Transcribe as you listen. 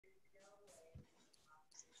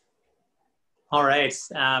All right,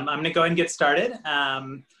 I'm going to go ahead and get started.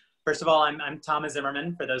 First of all, I'm Thomas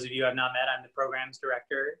Zimmerman. For those of you who have not met, I'm the programs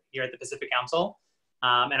director here at the Pacific Council.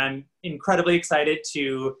 And I'm incredibly excited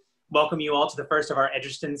to welcome you all to the first of our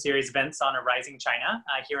Edgerton Series events on a rising China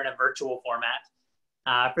here in a virtual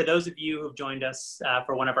format. For those of you who've joined us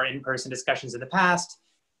for one of our in-person discussions in the past,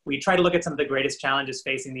 we try to look at some of the greatest challenges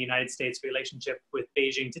facing the United States relationship with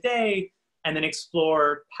Beijing today, and then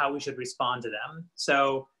explore how we should respond to them.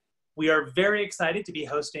 So we are very excited to be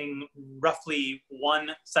hosting roughly one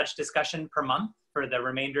such discussion per month for the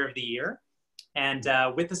remainder of the year. And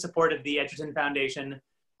with the support of the Edgerton Foundation,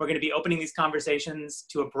 we're going to be opening these conversations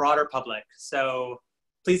to a broader public. So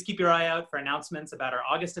please keep your eye out for announcements about our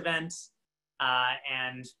August event.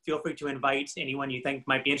 And feel free to invite anyone you think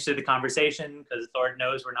might be interested in the conversation, because Lord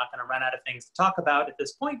knows we're not going to run out of things to talk about at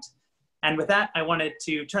this point. And with that, I wanted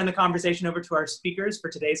to turn the conversation over to our speakers for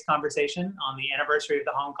today's conversation on the anniversary of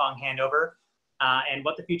the Hong Kong handover and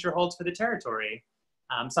what the future holds for the territory,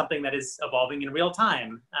 something that is evolving in real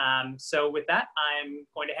time. So with that, I'm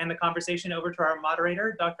going to hand the conversation over to our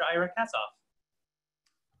moderator, Dr. Ira Kassoff.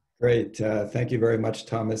 Great, thank you very much,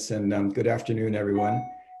 Thomas, and good afternoon, everyone.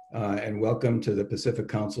 And welcome to the Pacific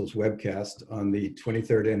Council's webcast on the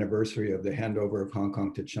 23rd anniversary of the handover of Hong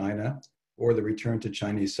Kong to China, or the return to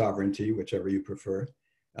Chinese sovereignty, whichever you prefer,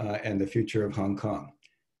 and the future of Hong Kong.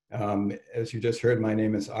 As you just heard, my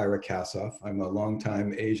name is Ira Kassoff. I'm a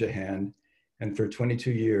longtime Asia hand, and for 22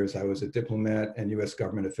 years, I was a diplomat and US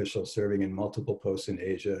government official serving in multiple posts in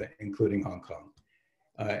Asia, including Hong Kong,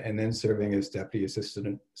 and then serving as Deputy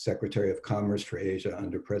Assistant Secretary of Commerce for Asia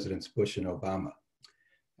under Presidents Bush and Obama.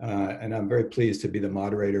 And I'm very pleased to be the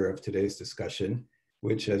moderator of today's discussion,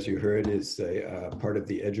 which, as you heard, is a part of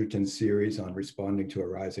the Edgerton Series on responding to a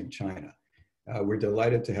rising China. We're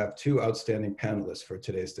delighted to have two outstanding panelists for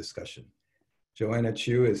today's discussion. Joanna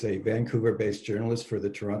Chiu is a Vancouver-based journalist for the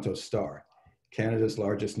Toronto Star, Canada's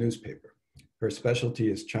largest newspaper. Her specialty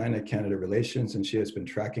is China-Canada relations, and she has been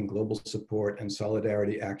tracking global support and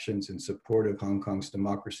solidarity actions in support of Hong Kong's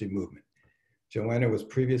democracy movement. Joanna was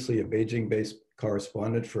previously a Beijing-based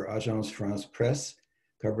correspondent for Agence France-Presse,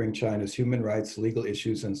 covering China's human rights, legal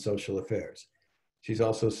issues, and social affairs. She's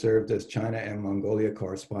also served as China and Mongolia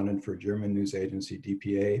correspondent for German news agency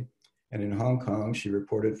DPA, and in Hong Kong, she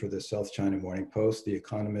reported for the South China Morning Post, The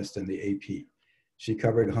Economist, and the AP. She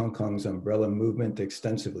covered Hong Kong's umbrella movement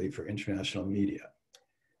extensively for international media.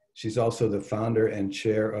 She's also the founder and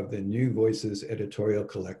chair of the New Voices editorial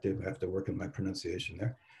collective, I have to work on my pronunciation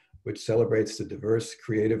there, which celebrates the diverse,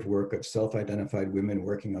 creative work of self-identified women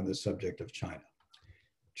working on the subject of China.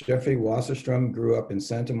 Jeffrey Wasserstrom grew up in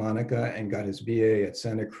Santa Monica and got his BA at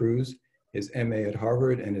Santa Cruz, his MA at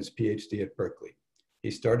Harvard, and his PhD at Berkeley. He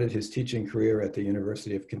started his teaching career at the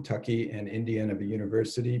University of Kentucky and Indiana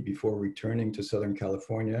University before returning to Southern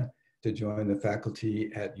California to join the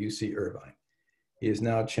faculty at UC Irvine. He is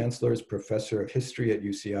now Chancellor's Professor of History at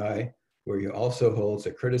UCI, where he also holds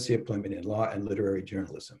a courtesy appointment in law and literary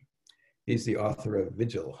journalism. He's the author of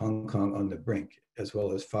Vigil, Hong Kong on the Brink, as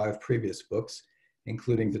well as 5 previous books,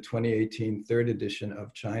 including the 2018 third edition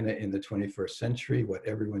of China in the 21st Century, What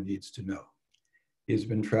Everyone Needs to Know. He has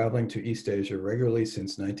been traveling to East Asia regularly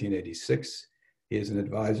since 1986. He is an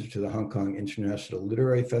advisor to the Hong Kong International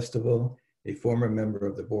Literary Festival, a former member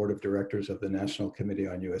of the board of directors of the National Committee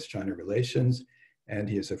on US-China Relations, and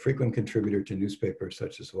he is a frequent contributor to newspapers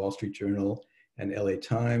such as Wall Street Journal and LA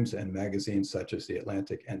Times, and magazines such as The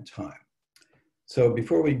Atlantic and Time. So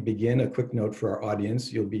before we begin, a quick note for our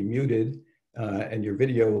audience: you'll be muted and your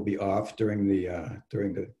video will be off during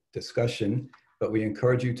the discussion, but we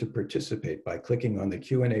encourage you to participate by clicking on the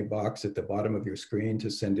Q&A box at the bottom of your screen to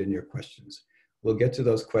send in your questions. We'll get to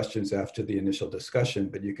those questions after the initial discussion,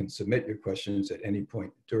 but you can submit your questions at any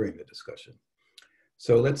point during the discussion.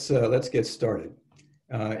 So let's get started.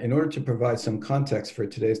 In order to provide some context for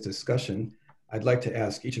today's discussion, I'd like to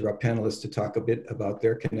ask each of our panelists to talk a bit about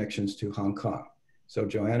their connections to Hong Kong. So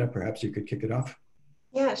Joanna, perhaps you could kick it off.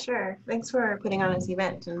 Yeah, sure. Thanks for putting on this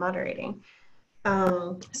event and moderating.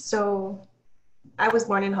 So I was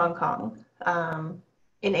born in Hong Kong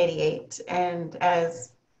in '88. And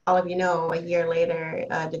as all of you know, a year later,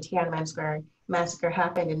 the Tiananmen Square massacre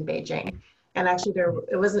happened in Beijing. And actually,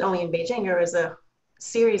 it wasn't only in Beijing, there was a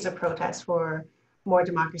series of protests for more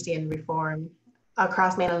democracy and reform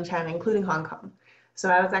across mainland China, including Hong Kong. So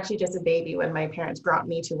I was actually just a baby when my parents brought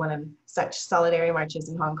me to one of such solidarity marches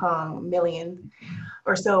in Hong Kong, million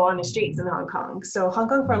or so on the streets in Hong Kong. So Hong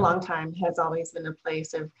Kong for a long time has always been a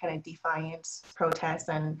place of kind of defiance, protests,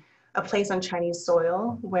 and a place on Chinese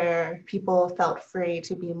soil where people felt free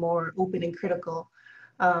to be more open and critical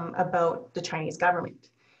about the Chinese government.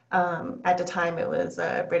 At the time, it was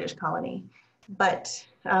a British colony. But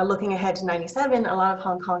looking ahead to 97, a lot of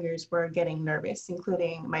Hong Kongers were getting nervous,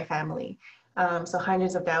 including my family. So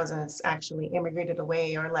hundreds of thousands actually immigrated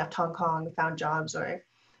away or left Hong Kong, found jobs or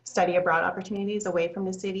study abroad opportunities away from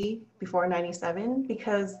the city before 97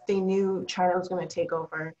 because they knew China was going to take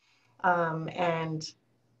over, and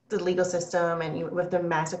the legal system, and with the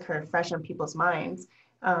massacre fresh on people's minds,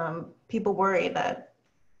 people worried that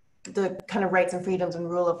the kind of rights and freedoms and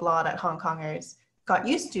rule of law that Hong Kongers got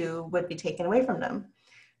used to would be taken away from them.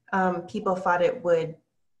 People thought it would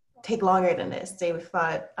take longer than this. They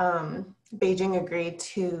thought Beijing agreed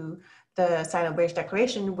to the Sino-British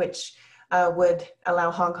Declaration, which would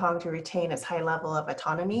allow Hong Kong to retain its high level of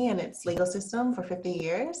autonomy and its legal system for 50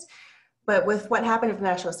 years. But with what happened with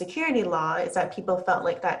national security law is that people felt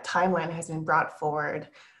like that timeline has been brought forward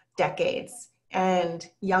decades. And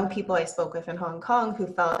young people I spoke with in Hong Kong who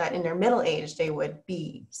felt that in their middle age, they would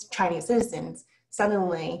be Chinese citizens,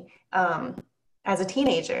 suddenly, as a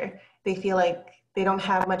teenager, they feel like they don't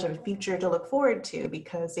have much of a future to look forward to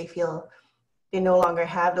because they feel they no longer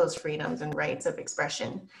have those freedoms and rights of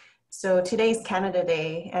expression. So today's Canada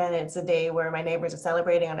Day, and it's a day where my neighbors are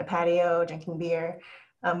celebrating on a patio, drinking beer,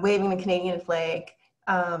 waving the Canadian flag.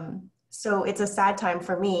 So it's a sad time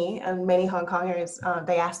for me and many Hong Kongers,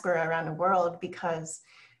 diaspora around the world, because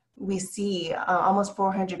we see almost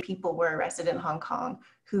 400 people were arrested in Hong Kong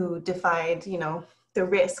who defied, the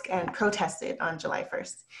risk and protested on July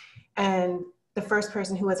 1st. And the first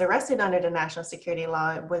person who was arrested under the national security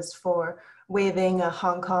law was for waving a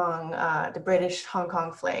Hong Kong, the British Hong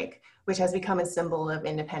Kong flag, which has become a symbol of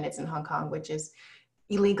independence in Hong Kong, which is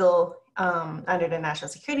illegal under the national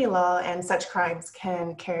security law, and such crimes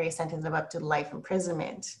can carry a sentence of up to life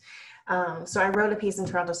imprisonment. So I wrote a piece in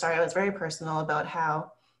Toronto Star. It was very personal about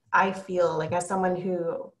how I feel like, as someone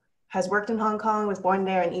who has worked in Hong Kong, was born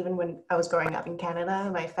there, and even when I was growing up in Canada,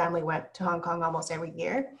 my family went to Hong Kong almost every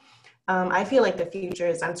year. I feel like the future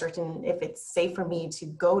is uncertain if it's safe for me to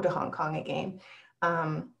go to Hong Kong again,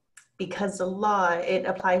 because the law, it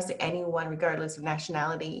applies to anyone regardless of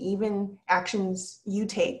nationality, even actions you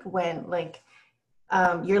take when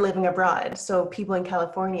you're living abroad. So people in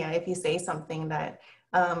California, if you say something that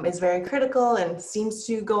is very critical and seems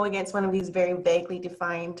to go against one of these very vaguely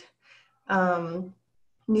defined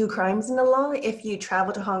new crimes in the law, if you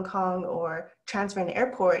travel to Hong Kong or transfer in the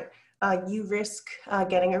airport, you risk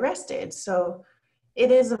getting arrested. So it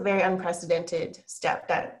is a very unprecedented step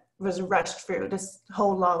that was rushed through. This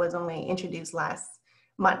whole law was only introduced last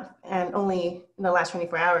month, and only in the last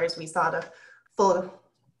 24 hours we saw the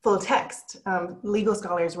full text. Legal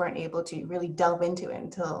scholars weren't able to really delve into it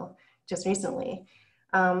until just recently.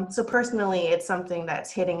 So personally, it's something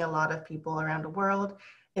that's hitting a lot of people around the world.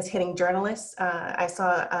 It's hitting journalists. I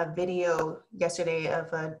saw a video yesterday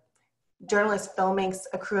of a journalist filming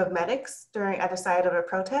a crew of medics at the side of a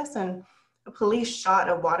protest, and the police shot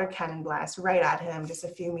a water cannon blast right at him just a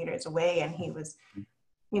few meters away, and he was,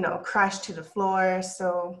 crashed to the floor.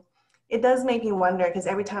 So it does make me wonder, because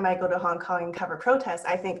every time I go to Hong Kong and cover protests,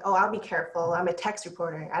 I think, oh, I'll be careful. I'm a text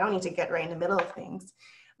reporter. I don't need to get right in the middle of things.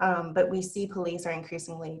 But we see police are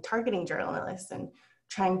increasingly targeting journalists and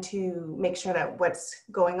trying to make sure that what's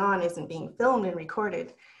going on isn't being filmed and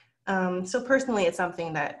recorded. So personally, it's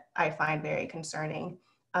something that I find very concerning.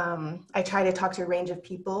 I try to talk to a range of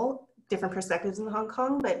people, different perspectives in Hong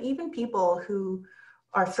Kong, but even people who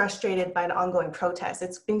are frustrated by the ongoing protests.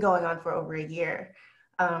 It's been going on for over a year.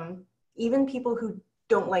 Even people who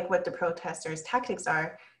don't like what the protesters' tactics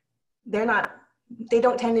are, they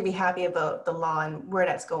don't tend to be happy about the law and where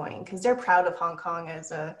that's going, because they're proud of Hong Kong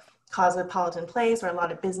as a cosmopolitan place where a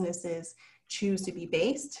lot of businesses choose to be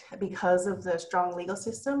based because of the strong legal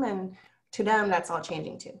system, and to them that's all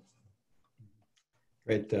changing too.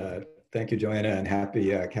 Great, thank you, Joanna, and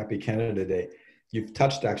happy Canada Day. You've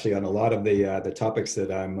touched actually on a lot of the topics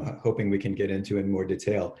that I'm hoping we can get into in more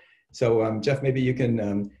detail. So Jeff, maybe you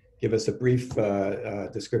can give us a brief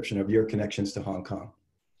description of your connections to Hong Kong.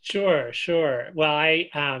 Sure. Well,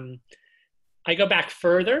 I go back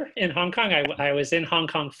further in Hong Kong. I was in Hong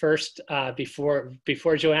Kong first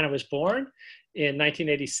before Joanna was born in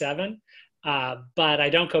 1987, but I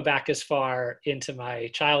don't go back as far into my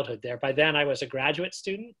childhood there. By then I was a graduate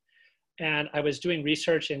student, and I was doing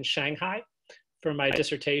research in Shanghai for my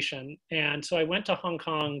dissertation. And so I went to Hong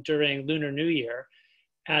Kong during Lunar New Year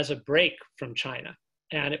as a break from China.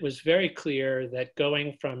 And it was very clear that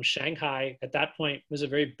going from Shanghai at that point was a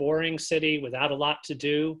very boring city without a lot to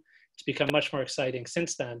do. It's become much more exciting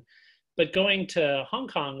since then. But going to Hong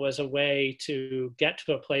Kong was a way to get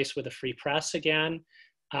to a place with a free press again,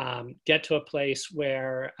 get to a place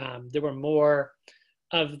where there were more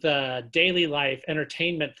of the daily life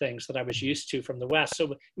entertainment things that I was used to from the West.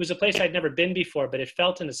 So it was a place I'd never been before, but it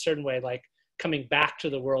felt in a certain way like coming back to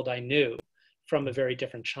the world I knew from a very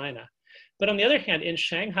different China. But on the other hand, in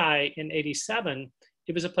Shanghai in '87,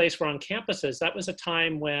 it was a place where on campuses, that was a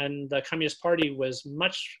time when the Communist Party was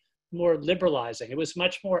much more liberalizing. It was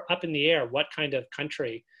much more up in the air what kind of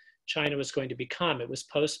country China was going to become. It was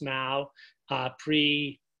post-Mao,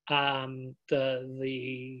 pre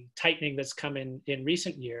the tightening that's come in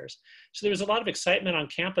recent years. So there was a lot of excitement on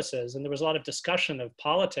campuses, and there was a lot of discussion of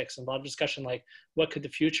politics and a lot of discussion like, what could the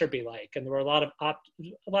future be like? And there were a lot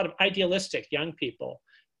of idealistic young people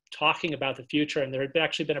talking about the future. And there had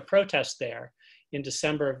actually been a protest there in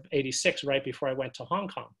December of '86, right before I went to Hong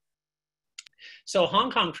Kong. So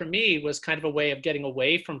Hong Kong for me was kind of a way of getting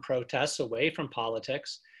away from protests, away from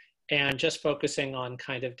politics, and just focusing on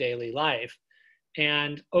kind of daily life.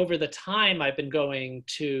 And over the time I've been going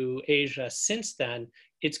to Asia since then,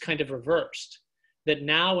 it's kind of reversed. That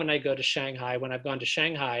now when I go to Shanghai, when I've gone to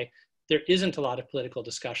Shanghai, there isn't a lot of political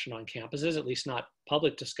discussion on campuses, at least not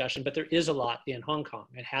public discussion, but there is a lot in Hong Kong.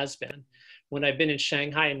 It has been. When I've been in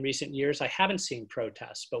Shanghai in recent years, I haven't seen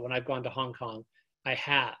protests, but when I've gone to Hong Kong, I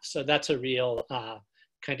have. So that's a real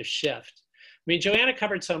kind of shift. I mean, Joanna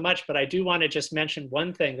covered so much, but I do want to just mention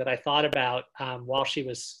one thing that I thought about while she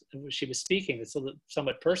was speaking. It's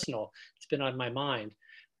somewhat personal. It's been on my mind.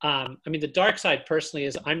 I mean, the dark side personally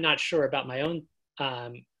is I'm not sure about my own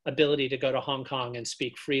ability to go to Hong Kong and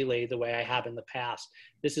speak freely the way I have in the past.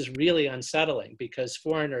 This is really unsettling because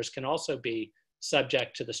foreigners can also be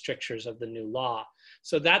subject to the strictures of the new law.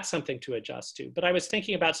 So that's something to adjust to. But I was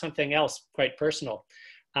thinking about something else quite personal.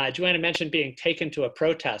 Joanna mentioned being taken to a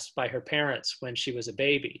protest by her parents when she was a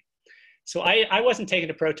baby. So I wasn't taken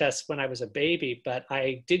to protests when I was a baby, but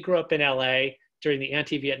I did grow up in LA during the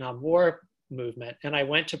anti-Vietnam War movement. And I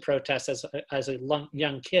went to protests as a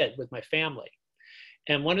young kid with my family.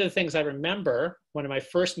 And one of the things I remember, one of my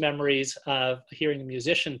first memories of hearing a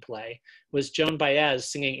musician play was Joan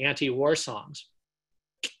Baez singing anti-war songs.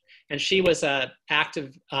 And she was an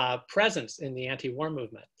active presence in the anti-war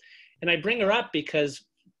movement. And I bring her up because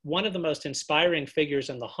one of the most inspiring figures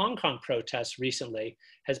in the Hong Kong protests recently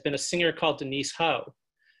has been a singer called Denise Ho,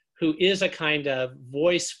 who is a kind of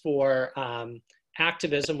voice for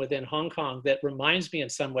activism within Hong Kong that reminds me in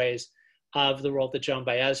some ways of the role that Joan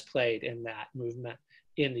Baez played in that movement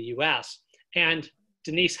in the US. And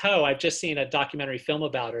Denise Ho, I've just seen a documentary film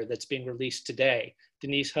about her that's being released today,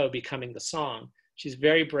 Denise Ho Becoming the Song. She's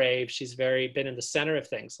very brave. She's been in the center of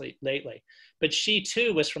things lately. But she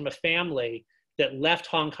too was from a family that left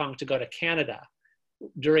Hong Kong to go to Canada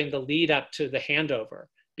during the lead up to the handover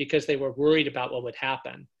because they were worried about what would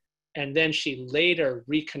happen. And then she later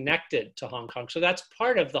reconnected to Hong Kong. So that's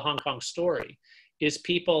part of the Hong Kong story, is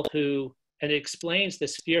people who, and it explains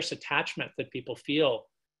this fierce attachment that people feel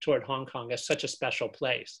toward Hong Kong as such a special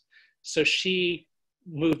place. So she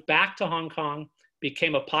moved back to Hong Kong,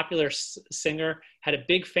 became a popular singer, had a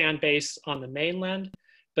big fan base on the mainland,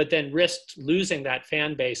 but then risked losing that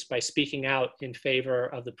fan base by speaking out in favor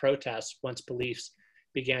of the protests once police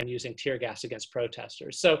began using tear gas against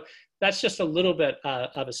protesters. So that's just a little bit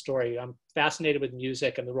of a story. I'm fascinated with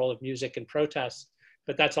music and the role of music in protests,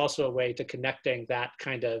 but that's also a way to connecting that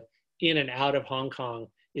kind of in and out of Hong Kong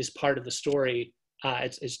is part of the story.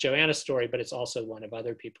 It's Joanna's story, but it's also one of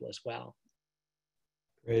other people as well.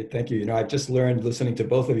 Great, thank you. You know, I've just learned listening to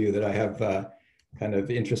both of you that I have kind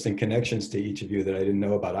of interesting connections to each of you that I didn't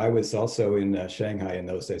know about. I was also in Shanghai in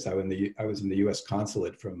those days. I was in the US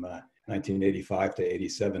consulate from 1985 to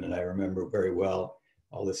 87, and I remember very well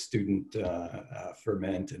all the student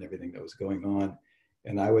ferment and everything that was going on.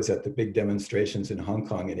 And I was at the big demonstrations in Hong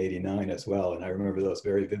Kong in '89 as well, and I remember those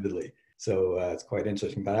very vividly. So it's quite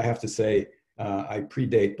interesting. But I have to say, I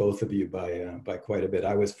predate both of you by quite a bit.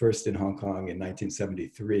 I was first in Hong Kong in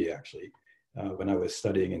 1973, actually, when I was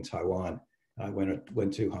studying in Taiwan. I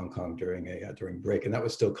went to Hong Kong during break, and that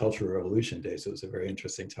was still Cultural Revolution Day, so it was a very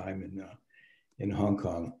interesting time in Hong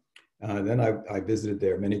Kong. Then I visited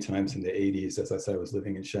there many times in the 80s. As I said, I was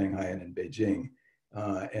living in Shanghai and in Beijing.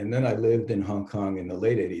 And then I lived in Hong Kong in the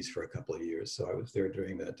late 80s for a couple of years. So I was there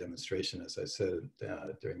during that demonstration, as I said,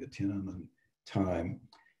 during the Tiananmen time.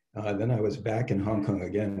 Then I was back in Hong Kong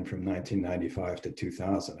again from 1995 to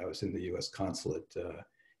 2000. I was in the US consulate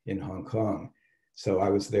in Hong Kong. So I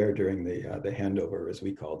was there during the handover, as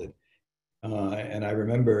we called it. And I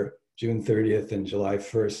remember June 30th and July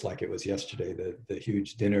 1st, like it was yesterday, the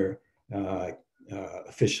huge dinner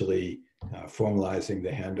officially formalizing the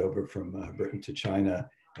handover from Britain to China.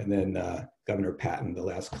 And then Governor Patton, the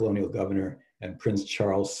last colonial governor, and Prince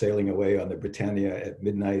Charles sailing away on the Britannia at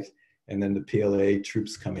midnight. and then the PLA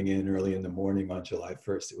troops coming in early in the morning on July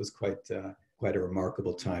 1st. It was quite a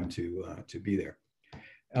remarkable time to be there.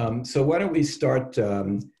 So why don't we start,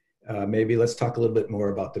 maybe let's talk a little bit more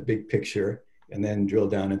about the big picture and then drill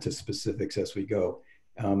down into specifics as we go.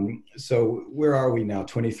 So where are we now,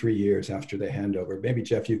 23 years after the handover? Maybe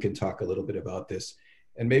Jeff, you can talk a little bit about this,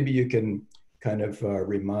 and maybe you can kind of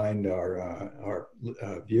remind our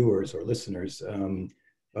viewers or listeners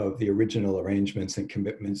of the original arrangements and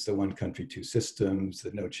commitments, the one country, two systems,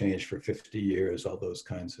 the no change for 50 years, all those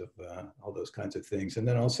kinds of things. And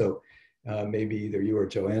then also maybe either you or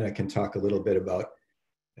Joanna can talk a little bit about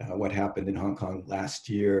what happened in Hong Kong last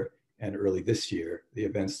year and early this year, the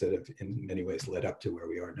events that have in many ways led up to where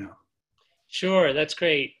we are now. Sure, that's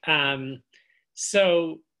great.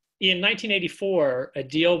 So in 1984, a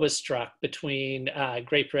deal was struck between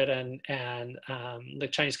Great Britain and the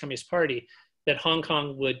Chinese Communist Party that Hong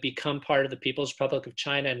Kong would become part of the People's Republic of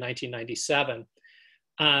China in 1997.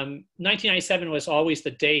 1997 was always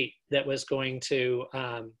the date that was going to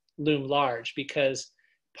loom large, because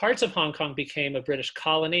parts of Hong Kong became a British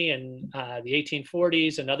colony in the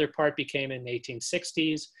 1840s. Another part became in the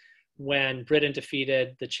 1860s when Britain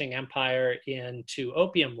defeated the Qing Empire in 2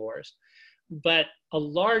 opium wars. But a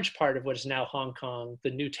large part of what is now Hong Kong,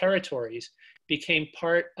 the new territories, became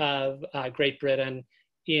part of Great Britain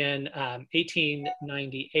in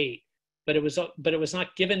 1898. But it was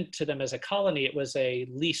not given to them as a colony. It was a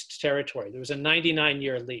leased territory. There was a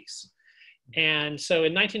 99-year lease. And so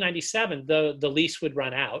in 1997, the lease would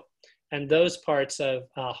run out, and those parts of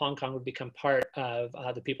Hong Kong would become part of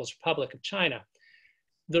the People's Republic of China.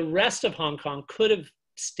 The rest of Hong Kong could have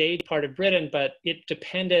stayed part of Britain, but it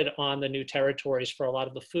depended on the new territories for a lot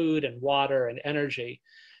of the food and water and energy.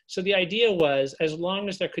 So the idea was, as long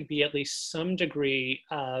as there could be at least some degree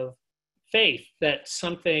of faith that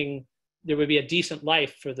there would be a decent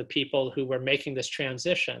life for the people who were making this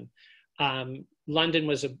transition, London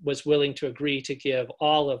was willing to agree to give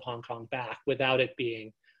all of Hong Kong back without it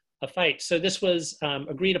being a fight. So this was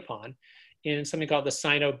agreed upon in something called the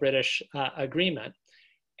Sino-British Agreement.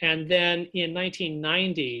 And then in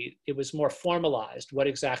 1990, it was more formalized what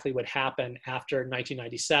exactly would happen after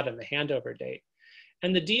 1997, the handover date.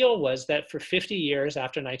 And the deal was that for 50 years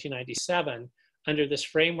after 1997, under this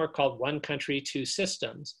framework called One Country, Two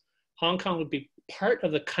Systems, Hong Kong would be part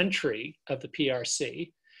of the country of the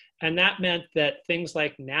PRC. And that meant that things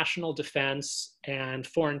like national defense and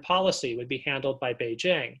foreign policy would be handled by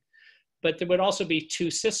Beijing. But there would also be two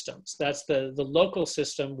systems. That's the local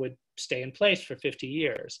system would stay in place for 50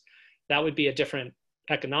 years. That would be a different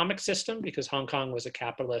economic system because Hong Kong was a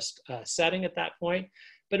capitalist setting at that point.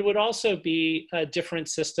 But it would also be a different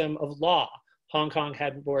system of law. Hong Kong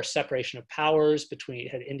had more separation of powers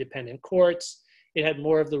it had independent courts. It had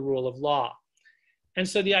more of the rule of law. And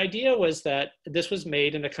so the idea was that this was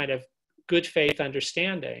made in a kind of good faith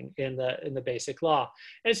understanding in the basic law.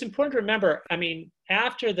 And it's important to remember, I mean,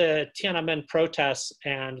 after the Tiananmen protests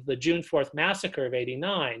and the June 4th massacre of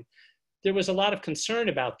 '89, there was a lot of concern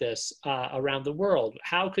about this around the world.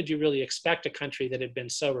 How could you really expect a country that had been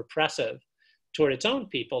so repressive toward its own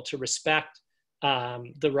people to respect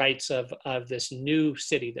the rights of this new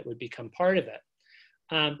city that would become part of it?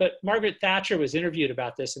 But Margaret Thatcher was interviewed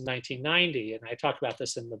about this in 1990, and I talk about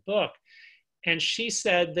this in the book. And she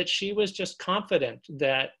said that she was just confident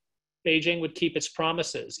that Beijing would keep its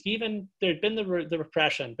promises. Even there'd been the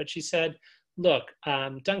repression, but she said, look,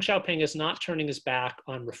 Deng Xiaoping is not turning his back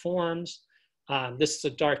on reforms. This is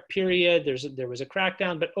a dark period. There was a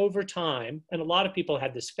crackdown, but over time, and a lot of people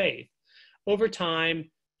had this faith, over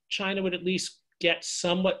time, China would at least get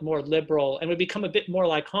somewhat more liberal and would become a bit more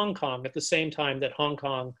like Hong Kong at the same time that Hong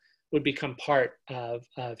Kong would become part of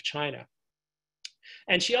China.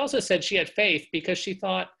 And she also said she had faith because she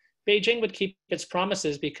thought Beijing would keep its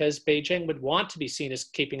promises because Beijing would want to be seen as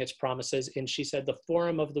keeping its promises in, she said, the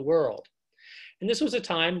forum of the world. And this was a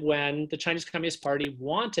time when the Chinese Communist Party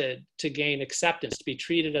wanted to gain acceptance, to be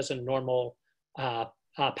treated as a normal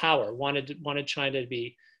power, wanted China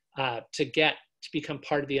to become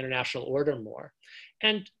part of the international order more.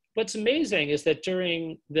 And what's amazing is that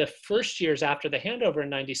during the first years after the handover in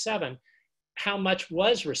 '97, how much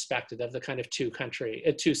was respected of the kind of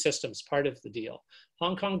two systems part of the deal.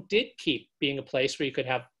 Hong Kong did keep being a place where you could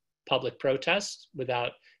have public protests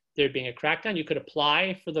without there being a crackdown. You could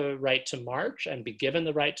apply for the right to march and be given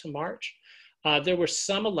the right to march. There were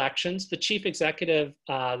some elections. The chief executive,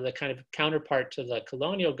 the kind of counterpart to the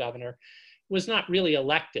colonial governor, was not really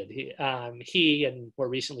elected. He and more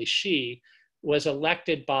recently she was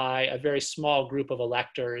elected by a very small group of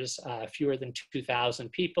electors, fewer than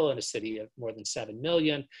 2,000 people in a city of more than 7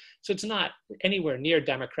 million. So it's not anywhere near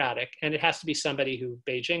democratic, and it has to be somebody who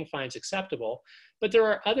Beijing finds acceptable. But there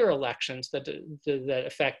are other elections that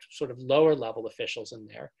affect sort of lower level officials in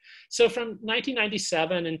there. So from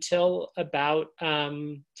 1997 until about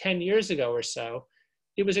 10 years ago or so,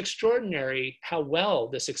 it was extraordinary how well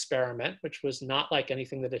this experiment, which was not like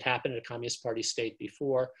anything that had happened in a Communist Party state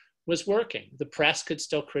before, was working. The press could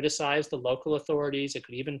still criticize the local authorities. It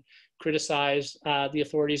could even criticize the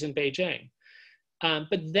authorities in Beijing.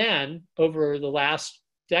 But then over the last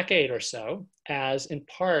decade or so, as in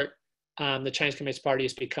part the Chinese Communist Party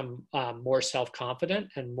has become more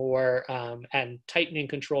self-confident and more and tightening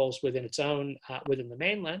controls within its own, within the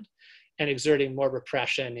mainland, and exerting more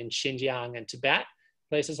repression in Xinjiang and Tibet,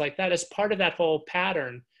 places like that. As part of that whole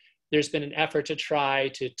pattern, there's been an effort to try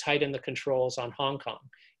to tighten the controls on Hong Kong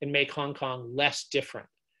and make Hong Kong less different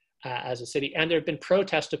as a city. And there have been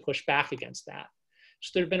protests to push back against that.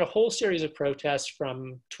 So there have been a whole series of protests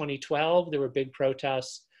from 2012. There were big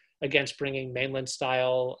protests against bringing mainland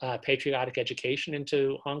style patriotic education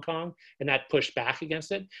into Hong Kong, and that pushed back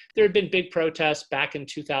against it. There had been big protests back in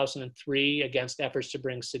 2003 against efforts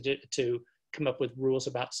to come up with rules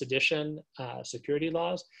about sedition, security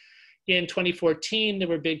laws. In 2014, there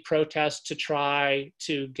were big protests to try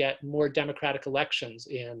to get more democratic elections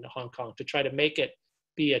in Hong Kong, to try to make it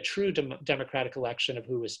be a true democratic election of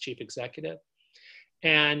who was chief executive.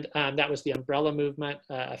 And that was the umbrella movement,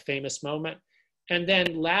 a famous moment. And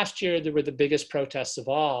then last year, there were the biggest protests of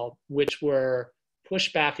all, which were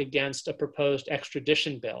pushback against a proposed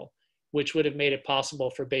extradition bill, which would have made it possible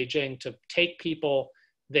for Beijing to take people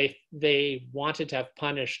they wanted to have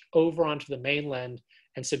punished over onto the mainland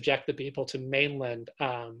and subject the people to mainland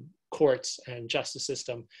courts and justice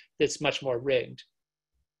system that's much more rigged.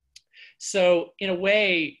 So in a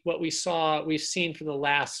way, what we've seen for the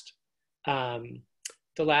last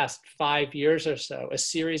 5 years or so, a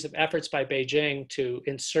series of efforts by Beijing to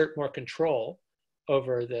insert more control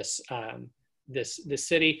over this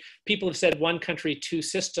city. People have said 1 country, 2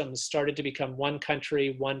 systems started to become 1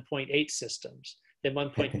 country, 1.8 systems, then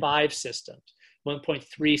 1.5 systems,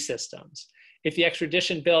 1.3 systems. If the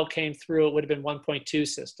extradition bill came through, it would have been 1.2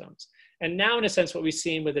 systems. And now, in a sense, what we've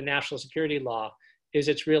seen with the national security law is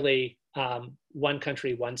it's really 1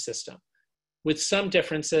 country, 1 system, with some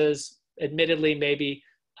differences, admittedly, maybe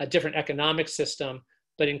a different economic system,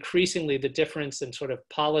 but increasingly the difference in sort of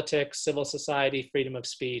politics, civil society, freedom of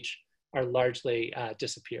speech are largely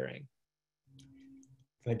disappearing.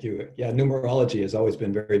 Thank you. Yeah, numerology has always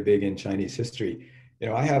been very big in Chinese history. You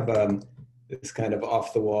know, I have this kind of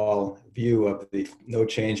off-the-wall view of the no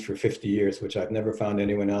change for 50 years, which I've never found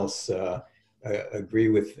anyone else agree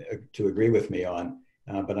with me on,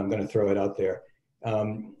 but I'm going to throw it out there.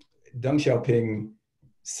 Deng Xiaoping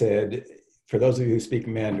said, for those of you who speak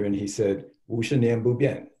Mandarin, he said, 50年不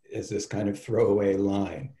变 is this kind of throwaway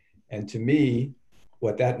line. And to me,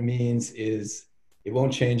 what that means is it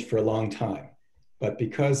won't change for a long time. But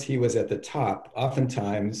because he was at the top,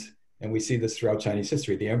 oftentimes, and we see this throughout Chinese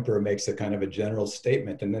history, the emperor makes a kind of a general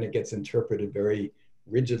statement, and then it gets interpreted very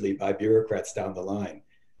rigidly by bureaucrats down the line.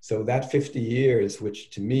 So that 50 years, which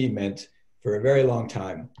to me meant for a very long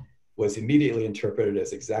time, was immediately interpreted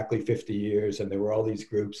as exactly 50 years. And there were all these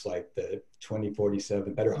groups like the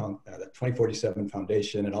 2047, the 2047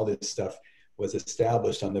 Foundation, and all this stuff was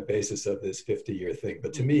established on the basis of this 50-year thing.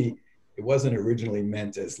 But to me, it wasn't originally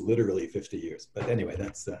meant as literally 50 years. But anyway,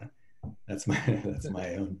 that's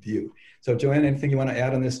my own view. So Joanna, anything you want to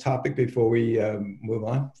add on this topic before we move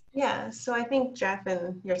on? Yeah, so I think Jeff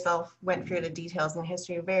and yourself went through the details in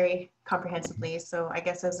history very comprehensively. So I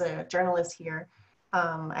guess as a journalist here,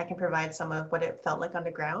 I can provide some of what it felt like on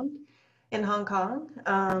the ground in Hong Kong.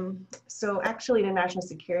 So actually the national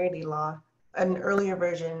security law, an earlier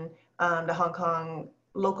version, the Hong Kong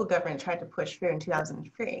local government tried to push through in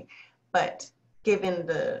 2003. But given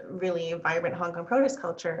the really vibrant Hong Kong protest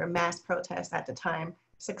culture, mass protests at the time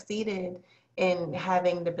succeeded in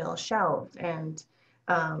having the bill shelved and,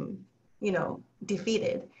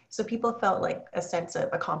 defeated. So people felt like a sense of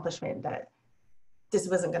accomplishment that this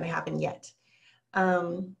wasn't going to happen yet.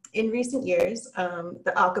 In recent years,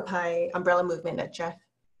 the Occupy umbrella movement that Jeff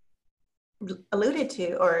alluded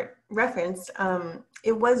to or referenced,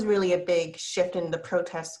 it was really a big shift in the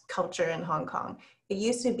protest culture in Hong Kong. It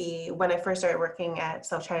used to be, when I first started working at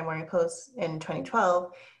South China Morning Post in 2012,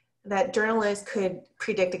 that journalists could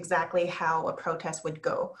predict exactly how a protest would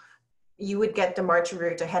go. You would get the march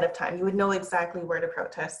route ahead of time. You would know exactly where the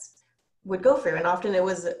protests would go through. And often it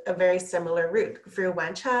was a very similar route through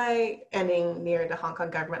Wan Chai, ending near the Hong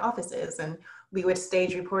Kong government offices. And we would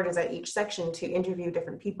stage reporters at each section to interview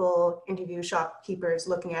different people, interview shopkeepers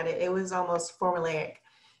looking at it. It was almost formulaic.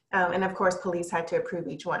 And of course, police had to approve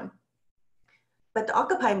each one. But the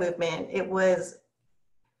Occupy movement, it was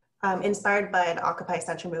inspired by the Occupy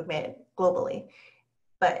Central movement globally.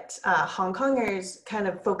 But Hong Kongers kind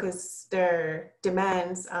of focused their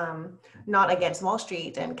demands not against Wall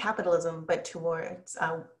Street and capitalism, but towards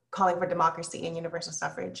calling for democracy and universal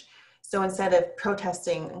suffrage. So instead of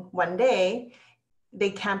protesting one day, they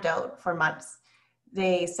camped out for months.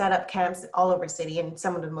 They set up camps all over the city, and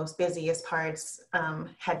some of the most busiest parts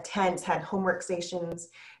had tents, had homework stations,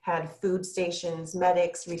 had food stations,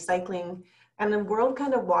 medics, recycling. And the world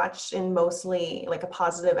kind of watched in mostly like a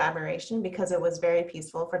positive admiration because it was very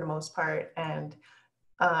peaceful for the most part. And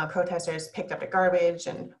protesters picked up the garbage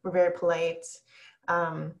and were very polite.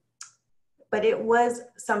 But it was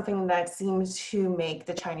something that seemed to make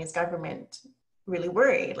the Chinese government really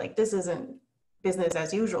worried. Like, this isn't business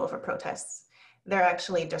as usual for protests. They're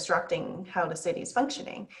actually disrupting how the city is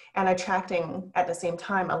functioning and attracting at the same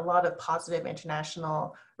time a lot of positive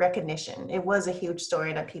international recognition. It was a huge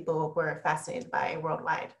story that people were fascinated by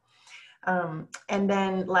worldwide. And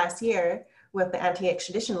then last year with the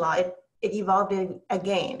anti-extradition law, it evolved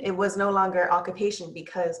again. It was no longer occupation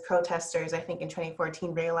because protesters, I think in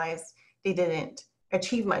 2014, realized they didn't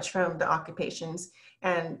achieve much from the occupations,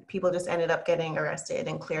 and people just ended up getting arrested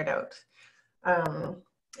and cleared out.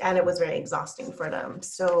 And it was very exhausting for them.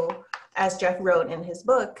 So as Jeff wrote in his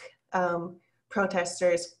book,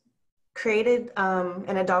 protesters created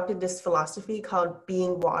and adopted this philosophy called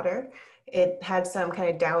being water. It had some kind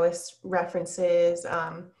of Taoist references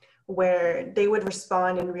where they would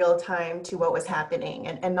respond in real time to what was happening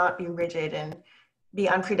and not be rigid and be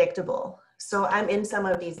unpredictable. So I'm in some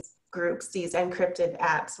of these groups, these encrypted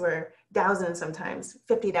apps where thousands, sometimes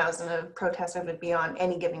 50,000 of protesters would be on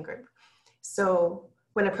any given group. So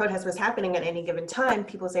when a protest was happening at any given time,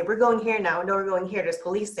 people say, we're going here now, no, we're going here, there's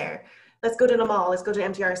police there. Let's go to the mall, let's go to the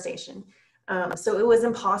MTR station. So it was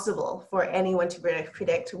impossible for anyone to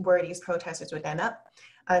predict where these protesters would end up.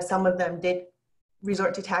 Some of them did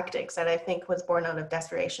resort to tactics that I think was born out of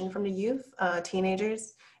desperation from the youth,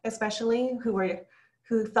 teenagers especially,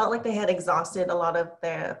 who felt like they had exhausted a lot of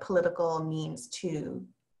their political means to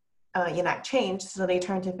enact change. So they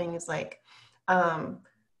turned to things like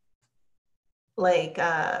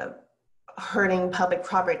hurting public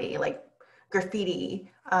property, like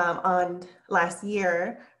graffiti. On last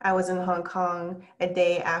year, I was in Hong Kong a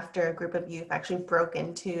day after a group of youth actually broke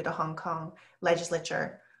into the Hong Kong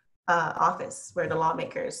legislature office where the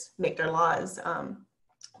lawmakers make their laws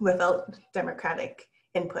without democratic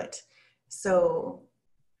input. So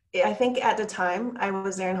I think at the time, I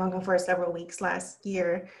was there in Hong Kong for several weeks last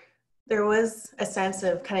year, there was a sense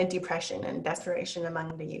of kind of depression and desperation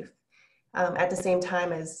among the youth. At the same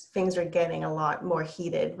time as things were getting a lot more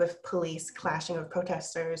heated with police clashing with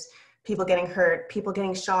protesters, people getting hurt, people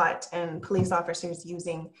getting shot, and police officers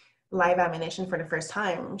using live ammunition for the first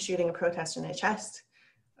time, shooting a protester in the chest.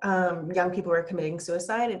 Young people were committing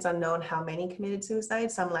suicide. It's unknown how many committed suicide.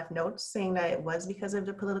 Some left notes saying that it was because of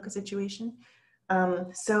the political situation.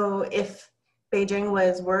 So if Beijing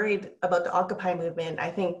was worried about the Occupy movement, I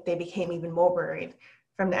think they became even more worried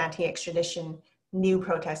from the anti-extradition new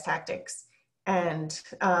protest tactics. And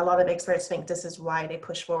a lot of experts think this is why they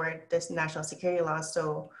pushed forward this national security law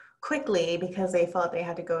so quickly, because they felt they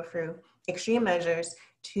had to go through extreme measures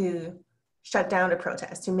to shut down the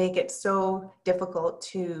protest, to make it so difficult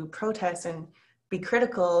to protest and be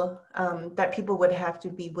critical that people would have to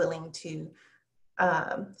be willing to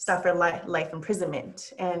suffer life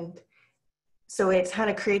imprisonment. And so it kind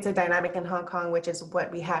of creates a dynamic in Hong Kong, which is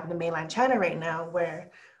what we have in mainland China right now,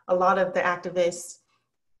 where a lot of the activists,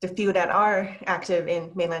 the few that are active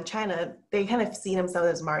in mainland China, they kind of see themselves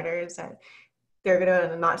as martyrs, and they're going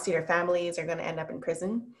to not see their families, they're going to end up in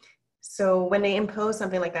prison. So when they impose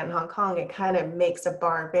something like that in Hong Kong, it kind of makes a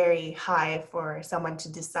bar very high for someone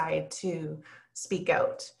to decide to speak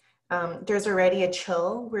out. There's already a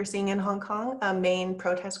chill we're seeing in Hong Kong, a main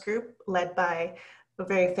protest group led by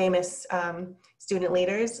very famous student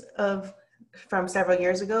leaders from several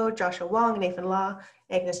years ago, Joshua Wong, Nathan Law,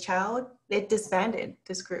 Agnes Chow. It disbanded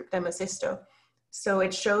this group, Demosisto. So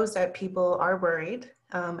it shows that people are worried,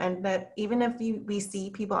 and that even if we see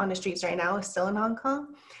people on the streets right now still in Hong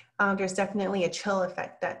Kong, there's definitely a chill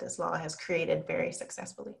effect that this law has created very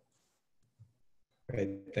successfully. Great,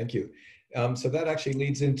 thank you. So that actually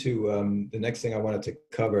leads into the next thing I wanted to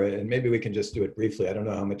cover, and maybe we can just do it briefly. I don't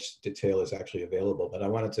know how much detail is actually available, but I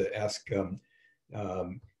wanted to ask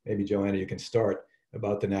maybe Joanna, you can start,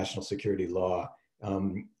 about the national security law.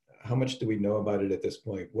 How much do we know about it at this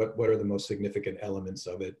point? What are the most significant elements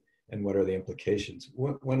of it, and what are the implications?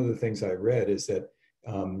 One of the things I read is that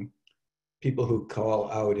people who call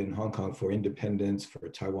out in Hong Kong for independence, for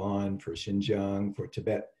Taiwan, for Xinjiang, for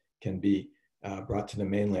Tibet, can be brought to the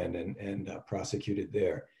mainland and prosecuted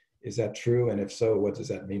there. Is that true? And if so, what does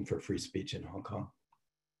that mean for free speech in Hong Kong?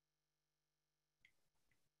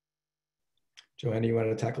 Joanna, you want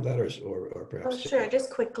to tackle that, or perhaps? Oh, sure.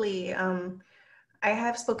 Just quickly, I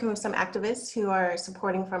have spoken with some activists who are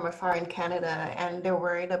supporting from afar in Canada, and they're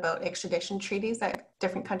worried about extradition treaties that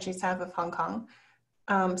different countries have with Hong Kong.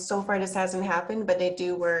 So far, this hasn't happened, but they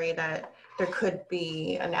do worry that there could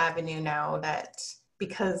be an avenue now that,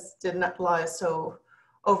 because the law is so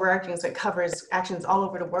overarching, so it covers actions all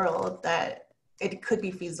over the world, that it could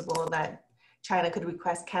be feasible that China could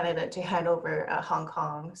request Canada to hand over a Hong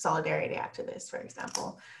Kong solidarity activist, for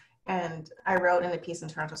example. And I wrote in a piece in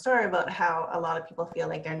Toronto Star about how a lot of people feel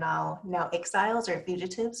like they're now exiles or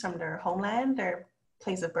fugitives from their homeland, their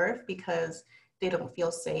place of birth, because they don't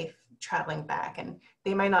feel safe traveling back. And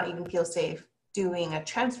they might not even feel safe doing a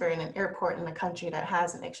transfer in an airport in a country that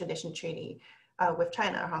has an extradition treaty with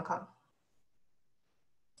China or Hong Kong.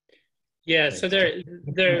 Yeah, so there.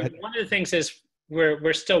 One of the things is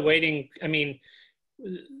we're still waiting. I mean,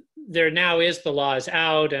 there now is, the law is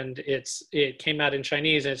out, and it came out in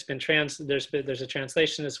Chinese, and it's been there's a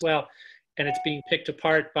translation as well, and it's being picked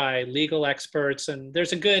apart by legal experts. And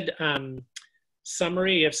there's a good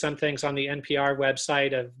summary of some things on the NPR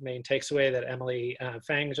website of Main Takesaway that Emily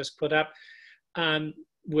Fang just put up,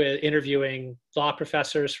 with interviewing law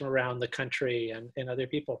professors from around the country and other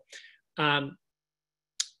people.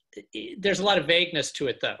 There's a lot of vagueness to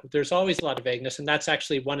it, though. There's always a lot of vagueness, and that's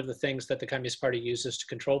actually one of the things that the Communist Party uses to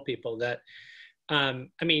control people. That, I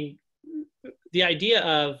mean, the idea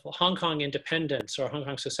of Hong Kong independence or Hong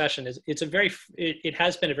Kong secession it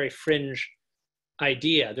has been a very fringe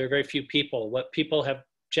idea. There are very few people. What people have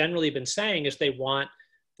generally been saying is they want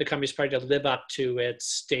the Communist Party to live up to its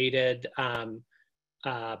stated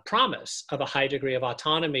promise of a high degree of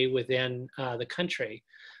autonomy within the country.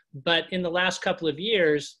 But in the last couple of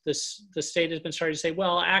years, the state has been starting to say,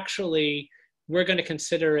 well, actually, we're going to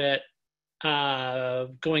consider it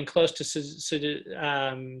going close to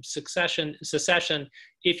secession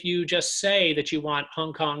if you just say that you want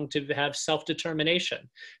Hong Kong to have self-determination.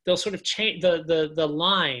 They'll sort of change, the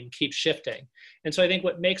line keeps shifting. And so I think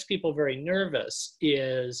what makes people very nervous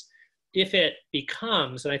is if it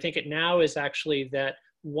becomes, and I think it now is actually that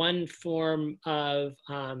one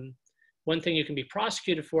thing you can be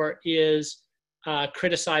prosecuted for is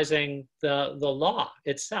criticizing the law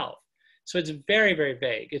itself. So it's very, very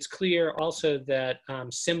vague. It's clear also that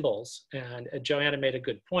symbols, and Joanna made a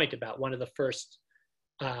good point about one of the first,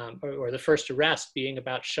 or the first arrest being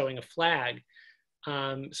about showing a flag.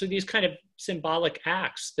 So these kind of symbolic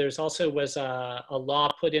acts, there's also was a law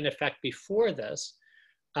put in effect before this,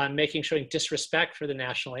 showing disrespect for the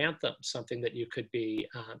national anthem, something that you could be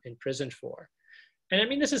imprisoned for. And I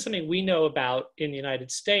mean, this is something we know about in the United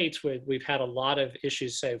States, where we've had a lot of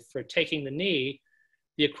issues, say, for taking the knee,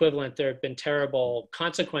 the equivalent, there have been terrible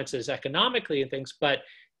consequences economically and things, but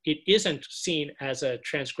it isn't seen as a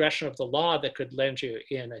transgression of the law that could land you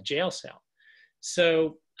in a jail cell.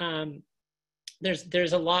 So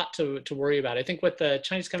there's a lot to worry about. I think what the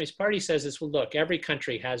Chinese Communist Party says is, well, look, every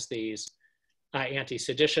country has these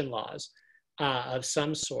anti-sedition laws of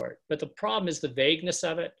some sort, but the problem is the vagueness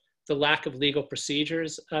of it, the lack of legal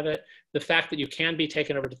procedures of it, the fact that you can be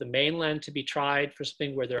taken over to the mainland to be tried for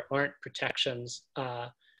something where there aren't protections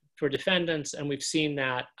for defendants. And we've seen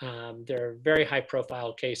that there are very high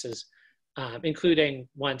profile cases, including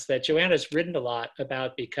ones that Joanna's written a lot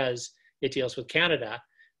about because it deals with Canada.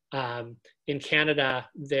 In Canada,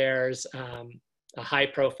 there's a high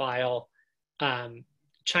profile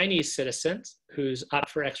Chinese citizen who's up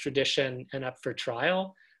for extradition and up for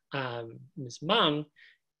trial, Ms. Meng.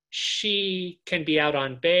 She can be out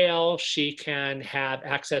on bail. She can have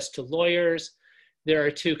access to lawyers. There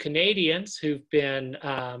are 2 Canadians who've been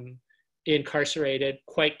incarcerated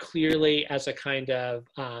quite clearly as a kind of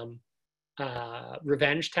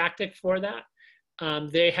revenge tactic for that.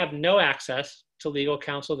 They have no access to legal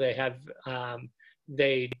counsel. They have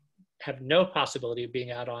no possibility of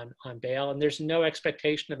being out on bail, and there's no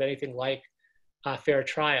expectation of anything like a fair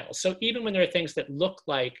trial. So even when there are things that look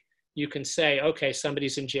like you can say, okay,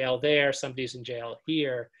 somebody's in jail there, somebody's in jail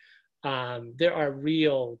here, there are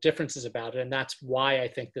real differences about it. And that's why I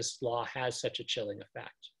think this law has such a chilling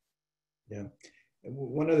effect. Yeah.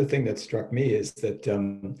 One other thing that struck me is that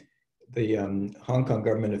the Hong Kong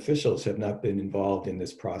government officials have not been involved in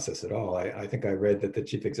this process at all. I think I read that the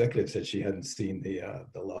chief executive said she hadn't seen the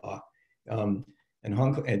law. And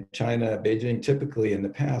Hong Kong and China, Beijing typically in the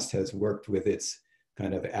past has worked with its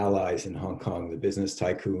kind of allies in Hong Kong, the business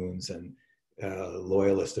tycoons and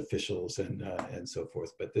loyalist officials and so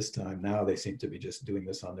forth. But this time now they seem to be just doing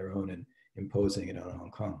this on their own and imposing it on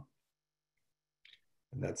Hong Kong.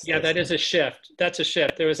 And that is a shift. That's a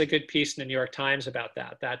shift. There was a good piece in the New York Times about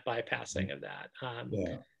that bypassing of that.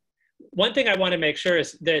 One thing I want to make sure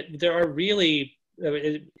is that there are really,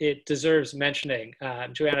 it deserves mentioning.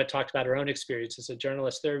 Joanna talked about her own experience as a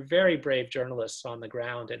journalist. There are very brave journalists on the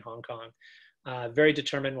ground in Hong Kong, very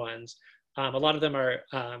determined ones. A lot of them are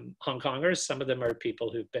Hongkongers. Some of them are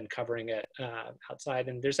people who've been covering it outside.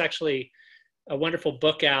 And there's actually a wonderful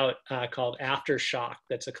book out called Aftershock.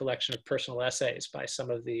 That's a collection of personal essays by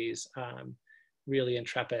some of these really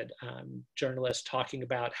intrepid journalists talking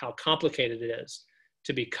about how complicated it is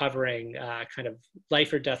to be covering kind of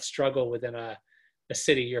life or death struggle within a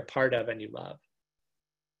city you're part of and you love.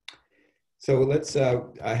 So let's,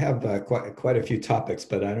 I have quite a few topics,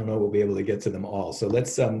 but I don't know we'll be able to get to them all. So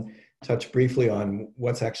let's touch briefly on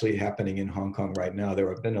what's actually happening in Hong Kong right now. There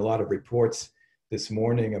have been a lot of reports this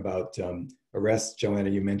morning about arrests. Joanna,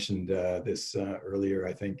 you mentioned this earlier,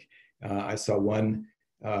 I think. I saw one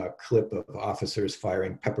clip of officers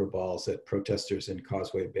firing pepper balls at protesters in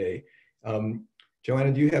Causeway Bay.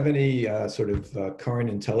 Joanna, do you have any sort of current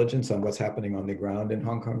intelligence on what's happening on the ground in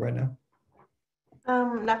Hong Kong right now?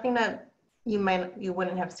 Nothing that you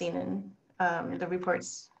wouldn't have seen in the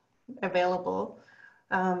reports available.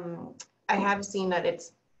 I have seen that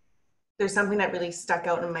there's something that really stuck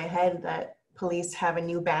out in my head, that police have a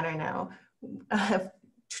new banner now.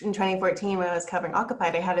 In 2014, when I was covering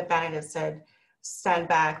Occupied, I had a banner that said, "Stand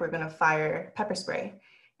back, we're going to fire pepper spray."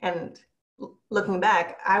 And looking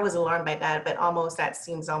back, I was alarmed by that, but that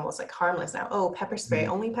seems almost like harmless now. Oh, pepper spray,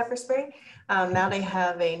 only pepper spray? Now they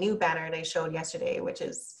have a new banner they showed yesterday, which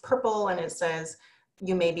is purple, and it says,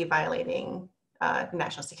 "You may be violating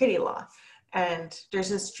national security law." And there's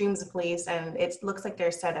just streams of police, and it looks like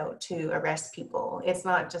they're set out to arrest people. It's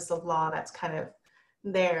not just a law that's kind of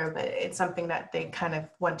there, but it's something that they kind of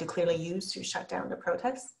want to clearly use to shut down the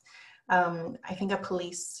protests. I think a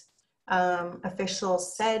police official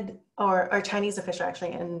said, or a Chinese official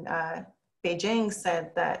actually in Beijing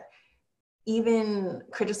said that even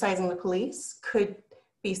criticizing the police could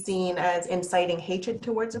be seen as inciting hatred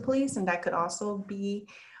towards the police, and that could also be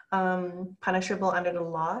punishable under the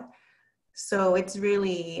law. So it's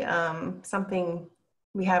really something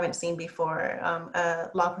we haven't seen before. A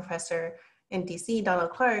law professor in DC,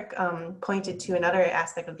 Donald Clark, pointed to another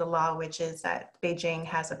aspect of the law, which is that Beijing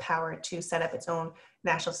has the power to set up its own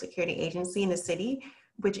national security agency in the city,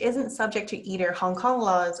 which isn't subject to either Hong Kong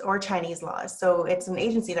laws or Chinese laws. So it's an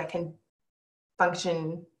agency that can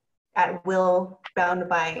function at will, bound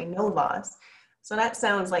by no laws. So that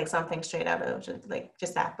sounds like something straight out of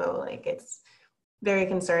Gestapo. Like, it's very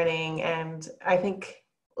concerning. And I think,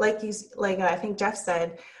 I think Jeff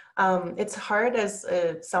said, it's hard as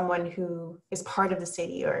someone who is part of the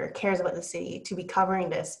city or cares about the city to be covering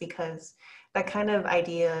this, because that kind of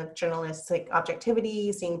idea of journalistic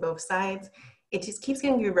objectivity, seeing both sides, it just keeps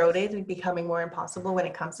getting eroded and becoming more impossible when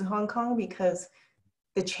it comes to Hong Kong, because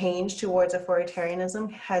the change towards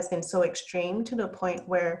authoritarianism has been so extreme to the point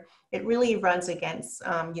where it really runs against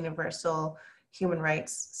universal human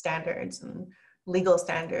rights standards and legal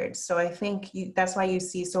standards. So I think that's why you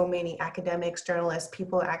see so many academics, journalists,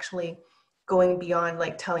 people actually going beyond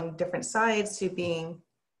like telling different sides to being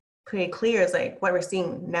pretty clear. It's like what we're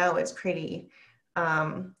seeing now is pretty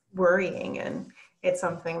worrying, and it's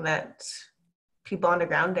something that people on the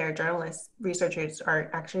ground there, journalists, researchers, are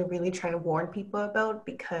actually really trying to warn people about,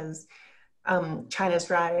 because China's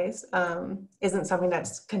rise isn't something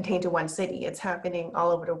that's contained to one city. It's happening all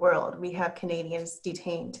over the world. We have Canadians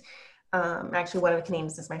detained. Actually, one of the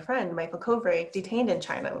Canadians is my friend, Michael Covray, detained in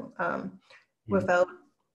China without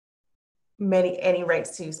any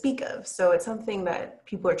rights to speak of. So it's something that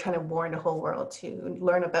people are trying to warn the whole world to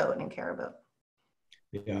learn about and care about.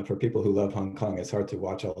 Yeah, for people who love Hong Kong, it's hard to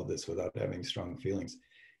watch all of this without having strong feelings.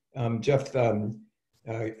 Jeff,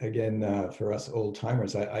 again, for us old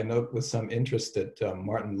timers, I note with some interest that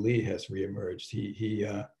Martin Lee has reemerged.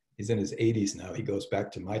 He's in his 80s now. He goes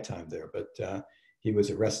back to my time there, but he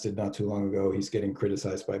was arrested not too long ago. He's getting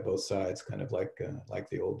criticized by both sides, kind of like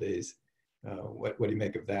the old days. What do you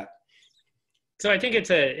make of that? So I think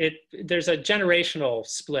there's a generational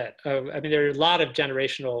split. I mean, there are a lot of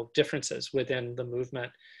generational differences within the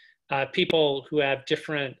movement. People who have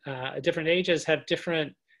different ages have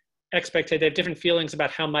different they have different feelings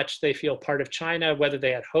about how much they feel part of China, whether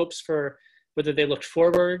they had hopes for, whether they looked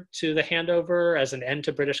forward to the handover as an end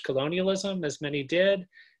to British colonialism, as many did,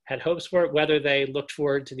 had hopes for it, whether they looked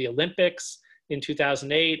forward to the Olympics in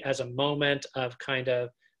 2008 as a moment of kind of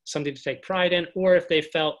something to take pride in, or if they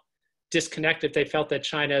felt disconnected, they felt that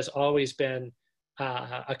China has always been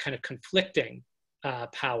a kind of conflicting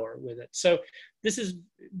power with it. So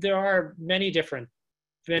there are many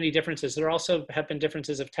differences. There also have been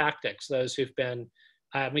differences of tactics. Those who've been,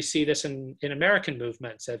 we see this in American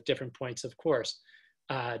movements at different points, of course,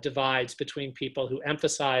 divides between people who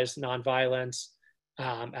emphasize nonviolence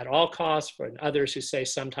at all costs, and others who say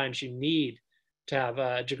sometimes you need to have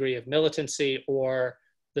a degree of militancy or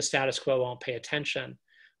the status quo won't pay attention.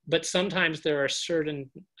 But sometimes there are certain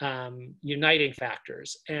uniting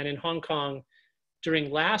factors. And in Hong Kong,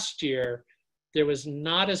 during last year, there was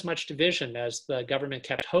not as much division as the government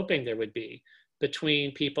kept hoping there would be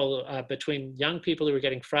between people, between young people who were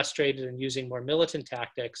getting frustrated and using more militant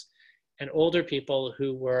tactics and older people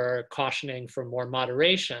who were cautioning for more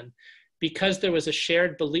moderation, because there was a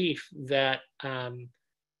shared belief that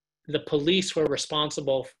the police were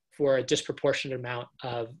responsible for a disproportionate amount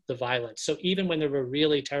of the violence. So even when there were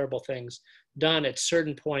really terrible things done at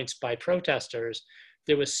certain points by protesters,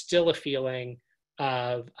 there was still a feeling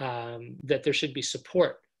of that there should be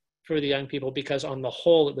support for the young people, because on the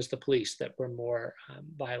whole, it was the police that were more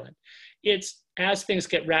violent. It's as things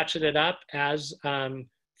get ratcheted up, as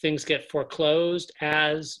things get foreclosed,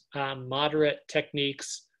 as moderate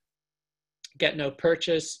techniques get no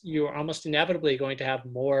purchase, you are almost inevitably going to have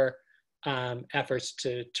more efforts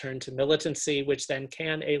to turn to militancy, which then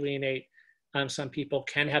can alienate some people,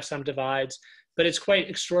 can have some divides. But it's quite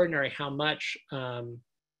extraordinary how much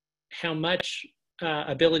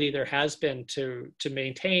ability there has been to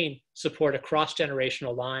maintain support across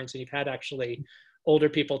generational lines. And you've had actually older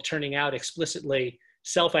people turning out explicitly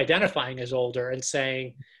self-identifying as older and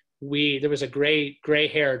saying, there was a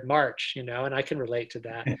gray-haired march, and I can relate to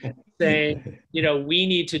that, saying, we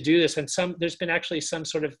need to do this. And there's been actually some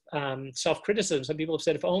sort of self-criticism. Some people have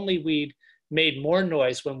said, if only we'd made more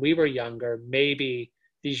noise when we were younger, maybe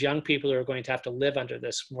these young people who are going to have to live under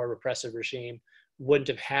this more repressive regime wouldn't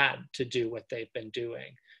have had to do what they've been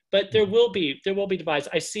doing. But there will be divides.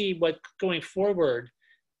 I see what going forward,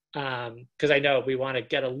 because I know we want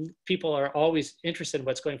to people are always interested in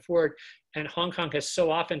what's going forward, and Hong Kong has so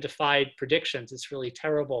often defied predictions. It's really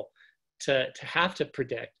terrible to have to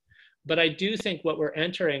predict. But I do think what we're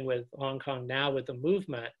entering with Hong Kong now with the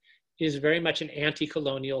movement is very much an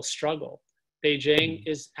anti-colonial struggle. Beijing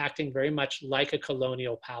is acting very much like a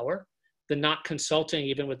colonial power. The not consulting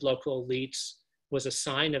even with local elites was a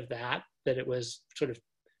sign of that it was sort of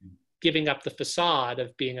giving up the facade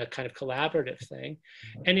of being a kind of collaborative thing.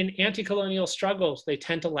 And in anti-colonial struggles, they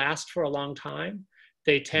tend to last for a long time.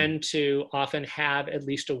 They tend to often have at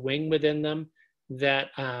least a wing within them that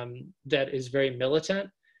is very militant.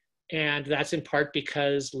 And that's in part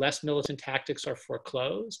because less militant tactics are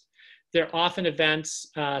foreclosed. There are often events,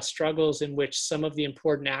 struggles in which some of the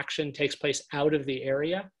important action takes place out of the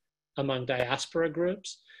area among diaspora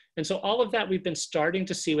groups. And so all of that we've been starting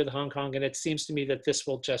to see with Hong Kong, and it seems to me that this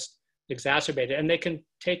will just exacerbate it. And they can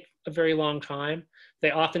take a very long time.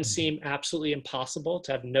 They often seem absolutely impossible,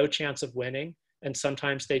 to have no chance of winning, and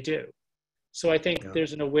sometimes they do. So I think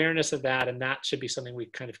there's an awareness of that, and that should be something we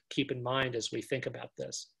kind of keep in mind as we think about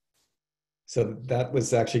this. So that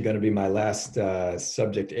was actually going to be my last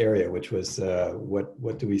subject area, which was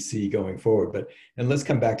what do we see going forward? And let's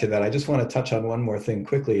come back to that. I just want to touch on one more thing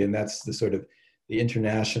quickly, and that's the sort of the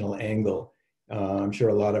international angle. I'm sure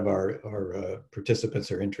a lot of our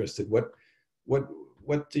participants are interested. What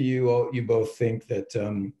do you both think that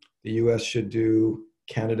the U.S. should do,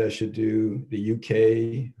 Canada should do, the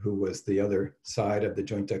UK, who was the other side of the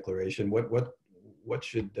joint declaration? What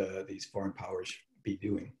should these foreign powers be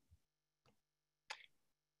doing?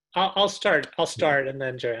 I'll start, and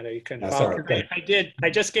then Joanna, you can follow. I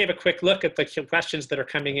just gave a quick look at the questions that are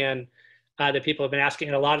coming in that people have been asking,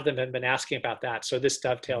 and a lot of them have been asking about that. So this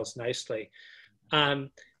dovetails nicely.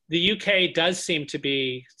 The UK does seem to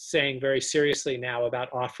be saying very seriously now about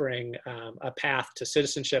offering a path to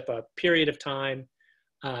citizenship, a period of time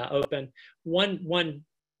open. One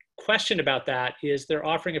question about that is they're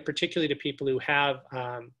offering it particularly to people who have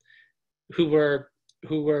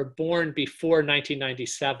who were born before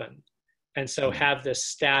 1997, and so have this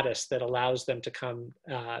status that allows them to come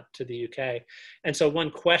to the UK. And so one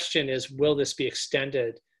question is, will this be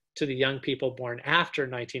extended to the young people born after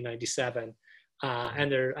 1997?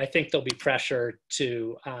 And I think there'll be pressure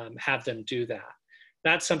to have them do that.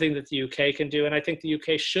 That's something that the UK can do, and I think the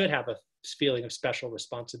UK should have feeling of special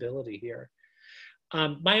responsibility here.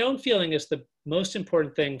 My own feeling is the most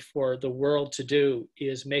important thing for the world to do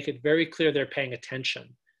is make it very clear they're paying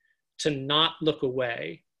attention, to not look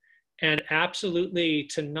away, and absolutely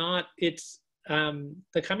to not,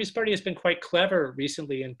 the Communist Party has been quite clever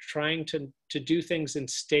recently in trying to do things in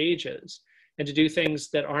stages and to do things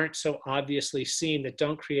that aren't so obviously seen, that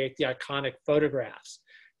don't create the iconic photographs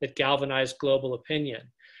that galvanize global opinion.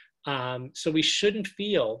 So we shouldn't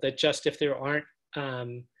feel that just if there aren't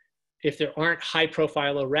high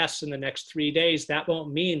profile arrests in the next 3 days, that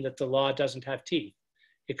won't mean that the law doesn't have teeth.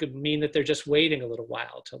 It could mean that they're just waiting a little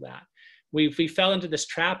while till that. We fell into this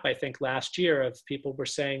trap, I think, last year of people were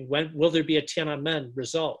saying, when will there be a Tiananmen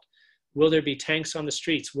result? Will there be tanks on the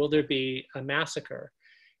streets? Will there be a massacre?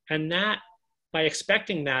 And that, by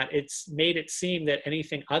expecting that, it's made it seem that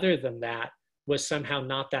anything other than that was somehow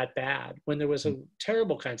not that bad, when there was a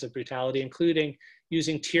terrible kinds of brutality, including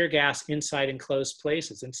using tear gas inside enclosed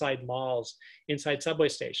places, inside malls, inside subway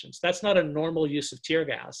stations. That's not a normal use of tear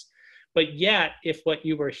gas. But yet, if what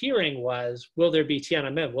you were hearing was, will there be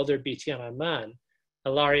Tiananmen? Will there be Tiananmen?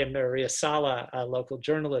 Ilaria Maria Sala, a local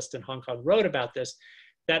journalist in Hong Kong, wrote about this,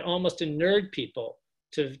 that almost inured people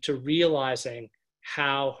to realizing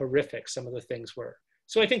how horrific some of the things were.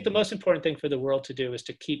 So I think the most important thing for the world to do is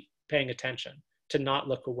to keep paying attention, to not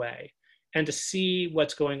look away, and to see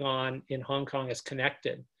what's going on in Hong Kong as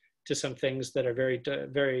connected to some things that are very,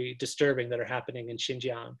 very disturbing that are happening in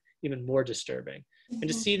Xinjiang, even more disturbing. And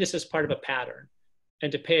to see this as part of a pattern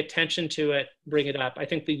and to pay attention to it, bring it up. I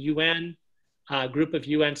think the UN, group of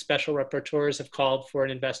UN special rapporteurs have called for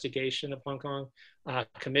an investigation of Hong Kong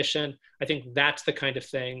commission. I think that's the kind of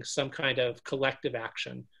thing, some kind of collective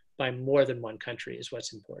action by more than one country is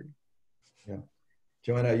what's important. Yeah.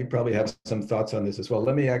 Joanna, you probably have some thoughts on this as well.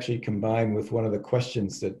 Let me actually combine with one of the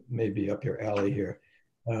questions that may be up your alley here.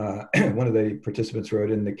 One of the participants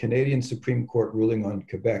wrote in, the Canadian Supreme Court ruling on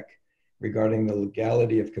Quebec regarding the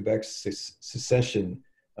legality of Quebec's secession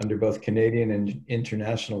under both Canadian and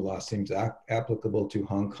international law seems applicable to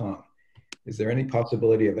Hong Kong. Is there any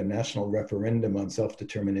possibility of a national referendum on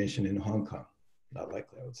self-determination in Hong Kong? Not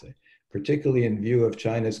likely, I would say, particularly in view of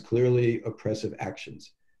China's clearly oppressive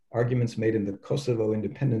actions. Arguments made in the Kosovo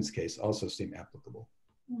independence case also seem applicable.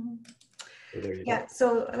 Mm-hmm. So there you go.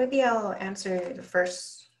 So maybe I'll answer the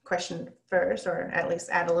first question first, or at least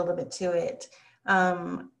add a little bit to it.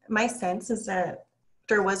 My sense is that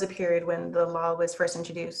there was a period when the law was first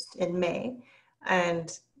introduced in May,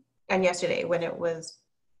 and yesterday when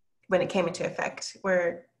it came into effect,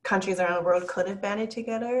 where countries around the world could have banded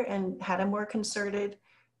together and had a more concerted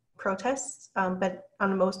protests. But on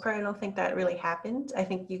the most part, I don't think that really happened. I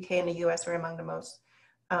think UK and the US were among the most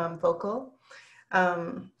vocal.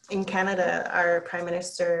 In Canada, our Prime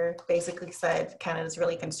Minister basically said Canada's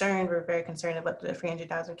really concerned. We're very concerned about the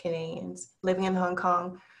 300,000 Canadians living in Hong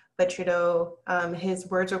Kong. But Trudeau, his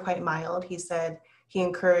words were quite mild. He said he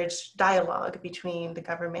encouraged dialogue between the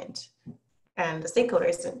government and the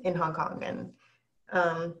stakeholders in Hong Kong.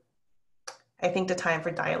 And I think the time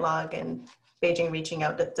for dialogue and Beijing reaching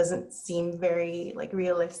out, that doesn't seem very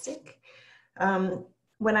realistic.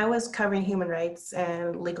 When I was covering human rights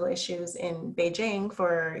and legal issues in Beijing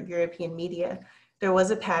for European media, there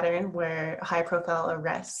was a pattern where high-profile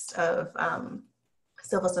arrests of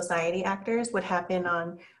civil society actors would happen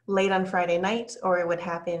late on Friday night, or it would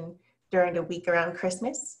happen during the week around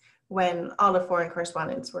Christmas, when all the foreign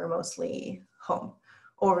correspondents were mostly home,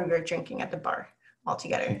 or we were drinking at the bar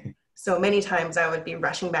altogether. So many times I would be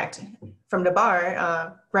rushing back from the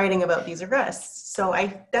bar, writing about these arrests. So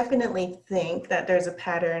I definitely think that there's a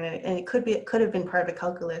pattern, and it could have been part of the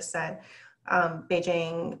calculus that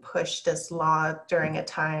Beijing pushed this law during a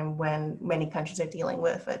time when many countries are dealing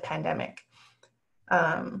with a pandemic.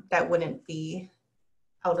 That wouldn't be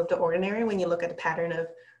out of the ordinary when you look at the pattern of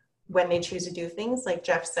when they choose to do things. Like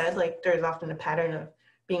Jeff said, there's often a pattern of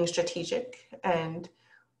being strategic and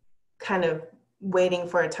kind of waiting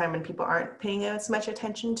for a time when people aren't paying as much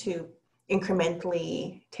attention to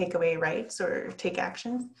incrementally take away rights or take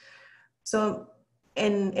actions. So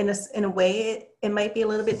in a way, it might be a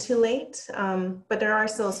little bit too late, but there are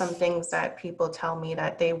still some things that people tell me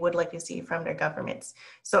that they would like to see from their governments.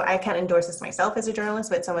 So I can't endorse this myself as a journalist,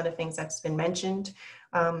 but some of the things that's been mentioned,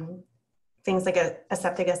 things like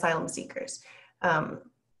aseptic asylum seekers.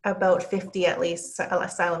 About 50 at least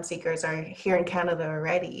asylum seekers are here in Canada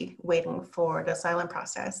already waiting for the asylum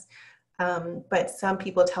process. But some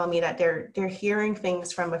people tell me that they're hearing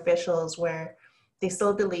things from officials where they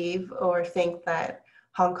still believe or think that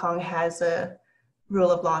Hong Kong has a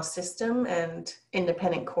rule of law system and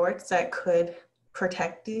independent courts that could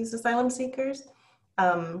protect these asylum seekers.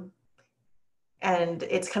 And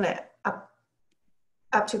it's kind of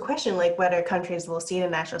up to question like whether countries will see the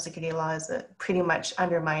national security law as pretty much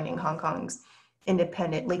undermining Hong Kong's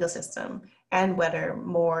independent legal system, and whether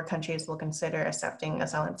more countries will consider accepting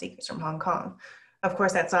asylum seekers from Hong Kong. Of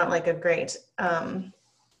course, that's not like a great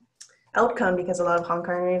outcome, because a lot of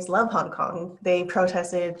Hongkongers love Hong Kong. They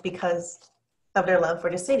protested because of their love for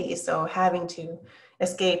the city. So having to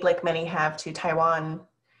escape, like many have, to Taiwan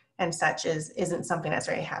and such isn't something that's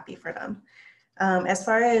very happy for them. As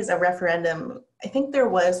far as a referendum, I think there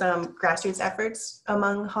was grassroots efforts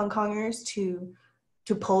among Hong Kongers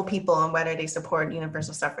to poll people on whether they support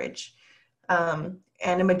universal suffrage. And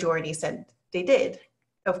a majority said they did.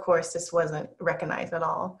 Of course, this wasn't recognized at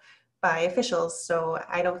all by officials, so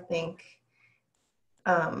I don't think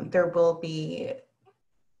there will be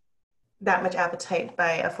that much appetite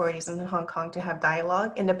by authorities in Hong Kong to have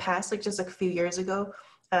dialogue. In the past, like just a few years ago,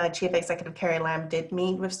 Chief Executive Carrie Lam did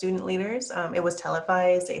meet with student leaders. It was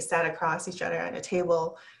televised, they sat across each other at a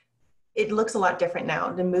table. It looks a lot different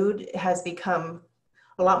now. The mood has become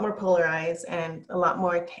a lot more polarized and a lot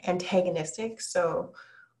more antagonistic. So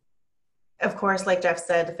of course, like Jeff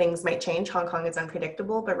said, things might change. Hong Kong is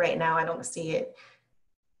unpredictable, but right now I don't see it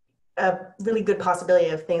a really good possibility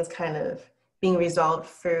of things kind of being resolved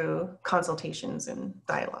through consultations and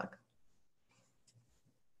dialogue.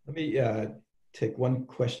 Let me take one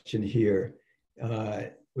question here,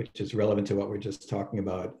 which is relevant to what we're just talking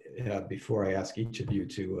about, before I ask each of you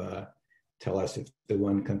to tell us if the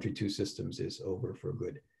one country, two systems is over for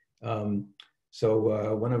good.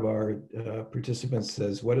 So one of our participants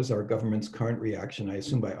says, what is our government's current reaction? I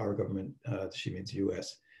assume by our government, she means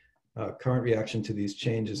US. Current reaction to these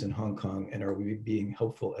changes in Hong Kong, and are we being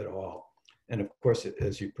helpful at all? And of course,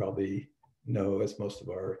 as you probably know, as most of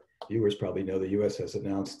our viewers probably know, the US has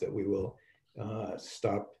announced that we will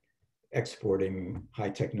stop exporting high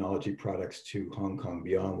technology products to Hong Kong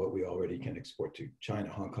beyond what we already can export to China.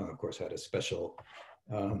 Hong Kong, of course, had a special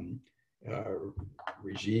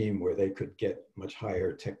regime where they could get much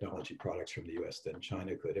higher technology products from the US than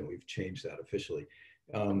China could, and we've changed that officially.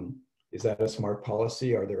 Is that a smart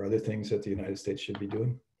policy? Are there other things that the United States should be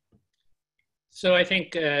doing? So I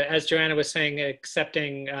think, as Joanna was saying,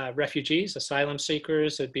 accepting refugees, asylum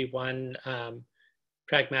seekers would be one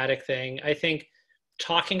pragmatic thing. I think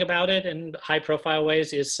talking about it in high profile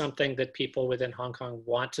ways is something that people within Hong Kong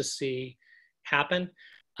want to see happen.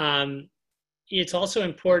 It's also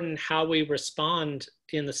important how we respond,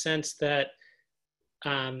 in the sense that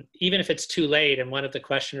even if it's too late, and one of the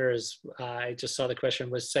questioners, I just saw the question,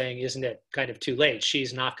 was saying, isn't it kind of too late?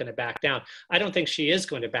 She's not going to back down. I don't think she is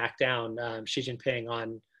going to back down, Xi Jinping,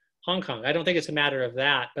 on Hong Kong. I don't think it's a matter of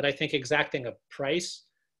that, but I think exacting a price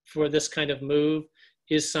for this kind of move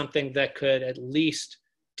is something that could at least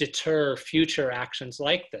deter future actions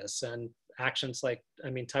like this, and actions like, I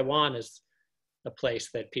mean, Taiwan is a place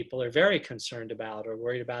that people are very concerned about or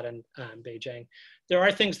worried about in Beijing. There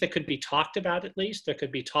are things that could be talked about, at least. There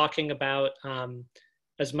could be talking about,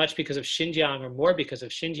 as much because of Xinjiang, or more because of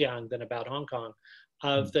Xinjiang than about Hong Kong,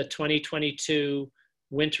 of the 2022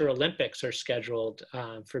 Winter Olympics are scheduled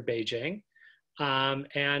for Beijing.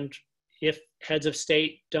 And if heads of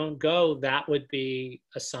state don't go, that would be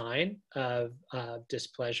a sign of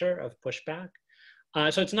displeasure, of pushback.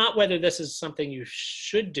 So it's not whether this is something you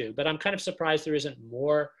should do, but I'm kind of surprised there isn't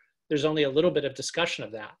more. There's only a little bit of discussion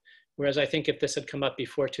of that. Whereas I think if this had come up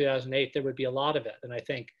before 2008, there would be a lot of it. And I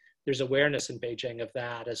think there's awareness in Beijing of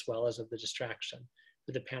that, as well as of the distraction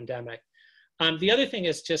with the pandemic. The other thing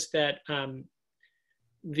is just that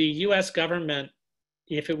the US government,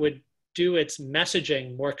 if it would do its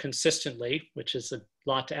messaging more consistently, which is a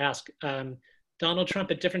lot to ask, Donald Trump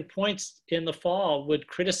at different points in the fall would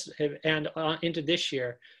criticize, and into this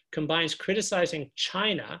year, combines criticizing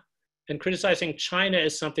China, and criticizing China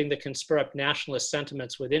as something that can spur up nationalist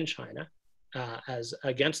sentiments within China as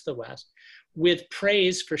against the West, with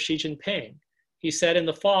praise for Xi Jinping. He said in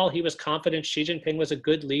the fall he was confident Xi Jinping was a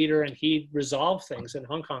good leader and he'd resolve things in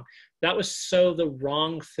Hong Kong. That was so the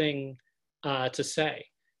wrong thing to say.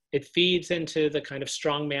 It feeds into the kind of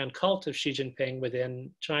strongman cult of Xi Jinping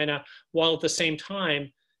within China, while at the same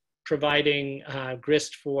time providing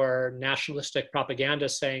grist for nationalistic propaganda,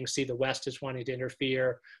 saying, see, the West is wanting to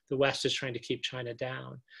interfere, the West is trying to keep China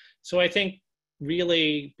down. So I think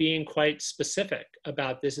really being quite specific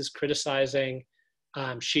about this is criticizing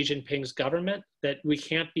Xi Jinping's government, that we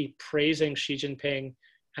can't be praising Xi Jinping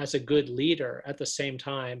as a good leader at the same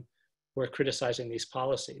time we're criticizing these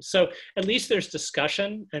policies. So at least there's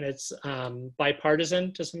discussion, and it's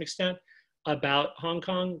bipartisan to some extent, about Hong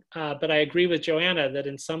Kong. But I agree with Joanna that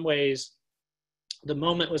in some ways, the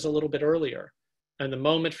moment was a little bit earlier. And the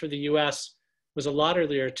moment for the US was a lot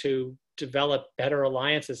earlier to develop better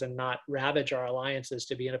alliances and not ravage our alliances,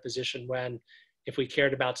 to be in a position when, if we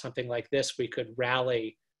cared about something like this, we could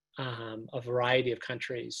rally a variety of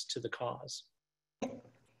countries to the cause.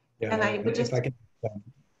 Yeah, And I would if I can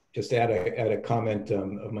just add a comment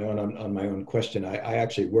of my own on my own question. I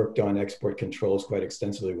actually worked on export controls quite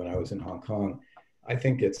extensively when I was in Hong Kong. I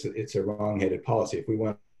think it's a wrong-headed policy. If we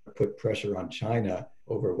want to put pressure on China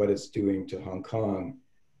over what it's doing to Hong Kong,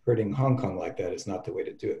 hurting Hong Kong like that is not the way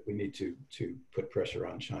to do it. We need to put pressure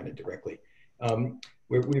on China directly.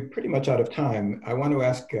 We're pretty much out of time. I want to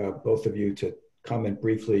ask both of you to comment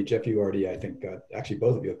briefly. Jeff, you already, I think, actually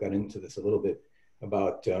both of you have got into this a little bit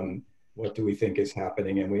about what do we think is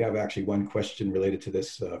happening. And we have actually one question related to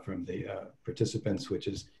this from the participants, which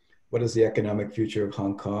is, what is the economic future of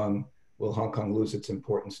Hong Kong? Will Hong Kong lose its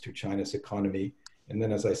importance to China's economy? And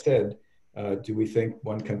then, as I said, do we think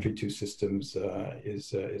one country, two systems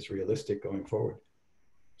is realistic going forward?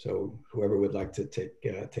 So whoever would like to take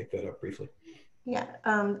that up briefly. Yeah,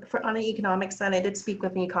 on the economic side, I did speak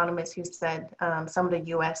with an economist who said some of the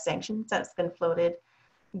US sanctions that's been floated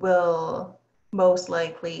will most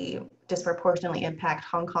likely disproportionately impact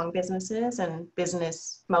Hong Kong businesses and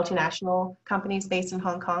multinational companies based in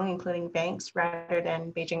Hong Kong, including banks, rather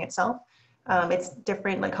than Beijing itself. It's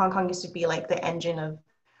different, like Hong Kong used to be like the engine of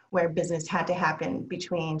where business had to happen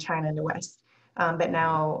between China and the West. But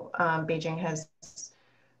now Beijing has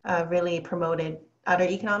really promoted other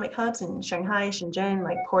economic hubs in Shanghai, Shenzhen,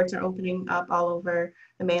 like ports are opening up all over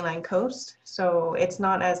the mainland coast. So it's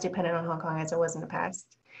not as dependent on Hong Kong as it was in the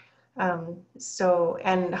past.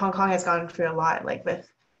 And Hong Kong has gone through a lot, like with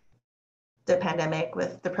the pandemic,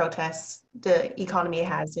 with the protests, the economy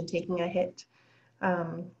has been taking a hit.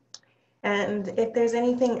 And if there's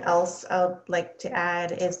anything else I'd like to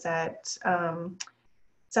add is that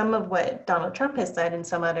some of what Donald Trump has said and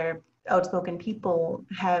some other outspoken people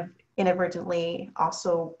have inadvertently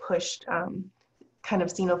also pushed kind of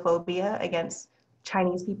xenophobia against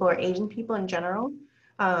Chinese people or Asian people in general,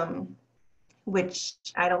 which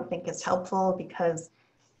I don't think is helpful, because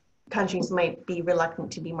countries might be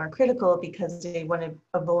reluctant to be more critical because they want to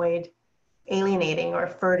avoid alienating or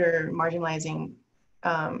further marginalizing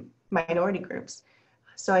minority groups.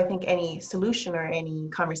 So I think any solution or any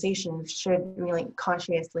conversation should really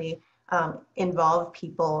consciously involve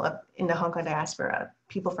people in the Hong Kong diaspora,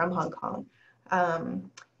 people from Hong Kong.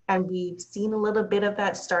 And we've seen a little bit of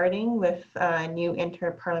that starting with a new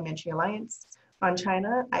Inter-Parliamentary Alliance on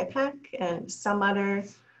China, IPAC, and some other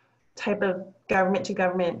type of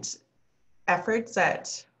government-to-government efforts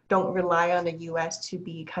that don't rely on the US to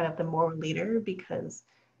be kind of the moral leader, because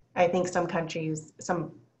I think some countries,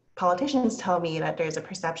 some politicians tell me that there's a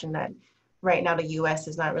perception that right now the US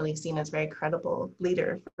is not really seen as a very credible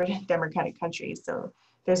leader for democratic countries. So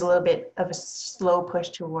there's a little bit of a slow push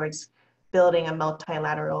towards building a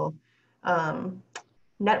multilateral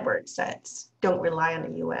networks that don't rely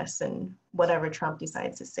on the US and whatever Trump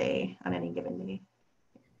decides to say on any given day.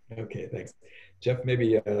 Okay, thanks. Jeff,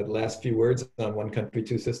 maybe last few words on one country,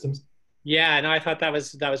 two systems. Yeah, no, I thought that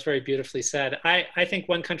was very beautifully said. I think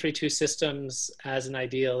one country, two systems as an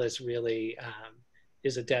ideal is really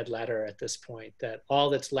is a dead letter at this point, that all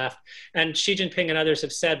that's left, and Xi Jinping and others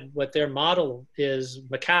have said what their model is,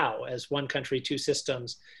 Macau as one country, two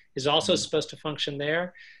systems, is also supposed to function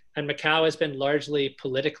there. And Macau has been largely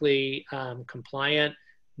politically compliant,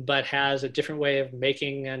 but has a different way of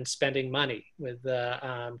making and spending money with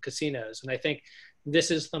the casinos. And I think this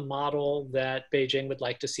is the model that Beijing would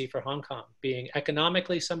like to see for Hong Kong, being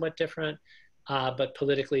economically somewhat different, but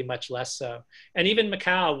politically much less so. And even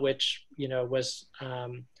Macau, which was,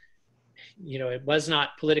 it was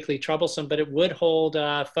not politically troublesome, but it would hold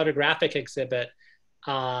a photographic exhibit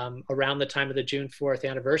around the time of the June 4th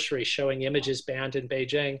anniversary, showing images banned in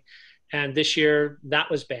Beijing. And this year, that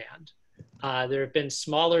was banned. There have been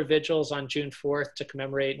smaller vigils on June 4th to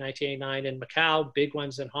commemorate 1989 in Macau, big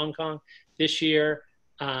ones in Hong Kong. This year,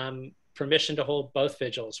 permission to hold both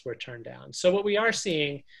vigils were turned down. So what we are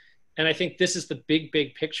seeing, and I think this is the big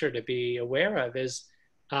picture to be aware of, is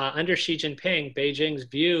under Xi Jinping, Beijing's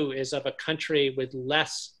view is of a country with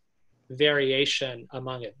less variation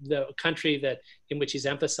among it. The country in which he's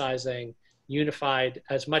emphasizing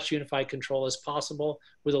as much unified control as possible,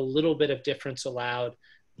 with a little bit of difference allowed.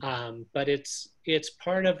 But it's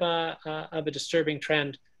part of a disturbing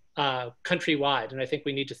trend countrywide, and I think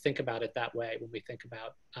we need to think about it that way when we think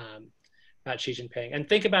about Xi Jinping, and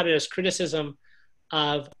think about it as criticism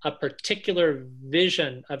of a particular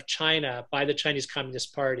vision of China by the Chinese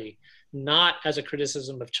Communist Party, not as a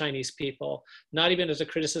criticism of Chinese people, not even as a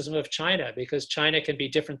criticism of China, because China can be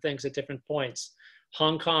different things at different points.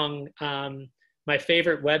 Hong Kong my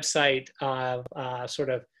favorite website of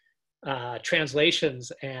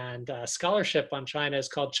translations and scholarship on China is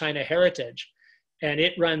called China Heritage. And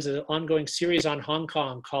it runs an ongoing series on Hong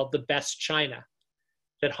Kong called The Best China.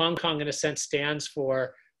 That Hong Kong, in a sense, stands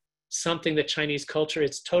for something that Chinese culture,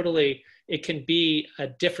 it can be a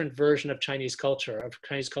different version of Chinese culture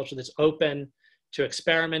that's open to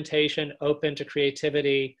experimentation, open to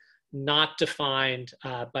creativity, not defined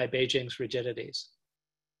by Beijing's rigidities.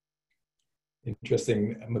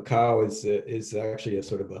 Interesting. Macau is actually a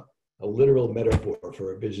sort of a literal metaphor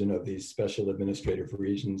for a vision of these special administrative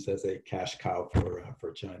regions as a cash cow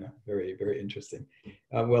for China. Very, very interesting.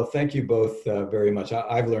 Well, thank you both very much.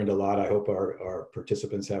 I've learned a lot. I hope our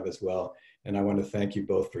participants have as well. And I want to thank you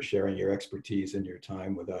both for sharing your expertise and your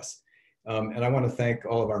time with us. And I want to thank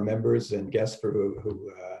all of our members and guests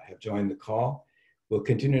who have joined the call. We'll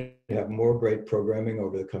continue to have more great programming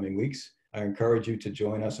over the coming weeks. I encourage you to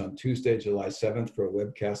join us on Tuesday, July 7th for a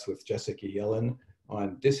webcast with Jessica Yellen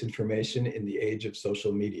on disinformation in the age of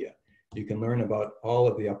social media. You can learn about all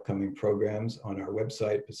of the upcoming programs on our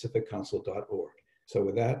website, pacificcouncil.org. So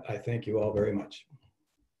with that, I thank you all very much.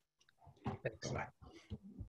 Thanks. Bye-bye.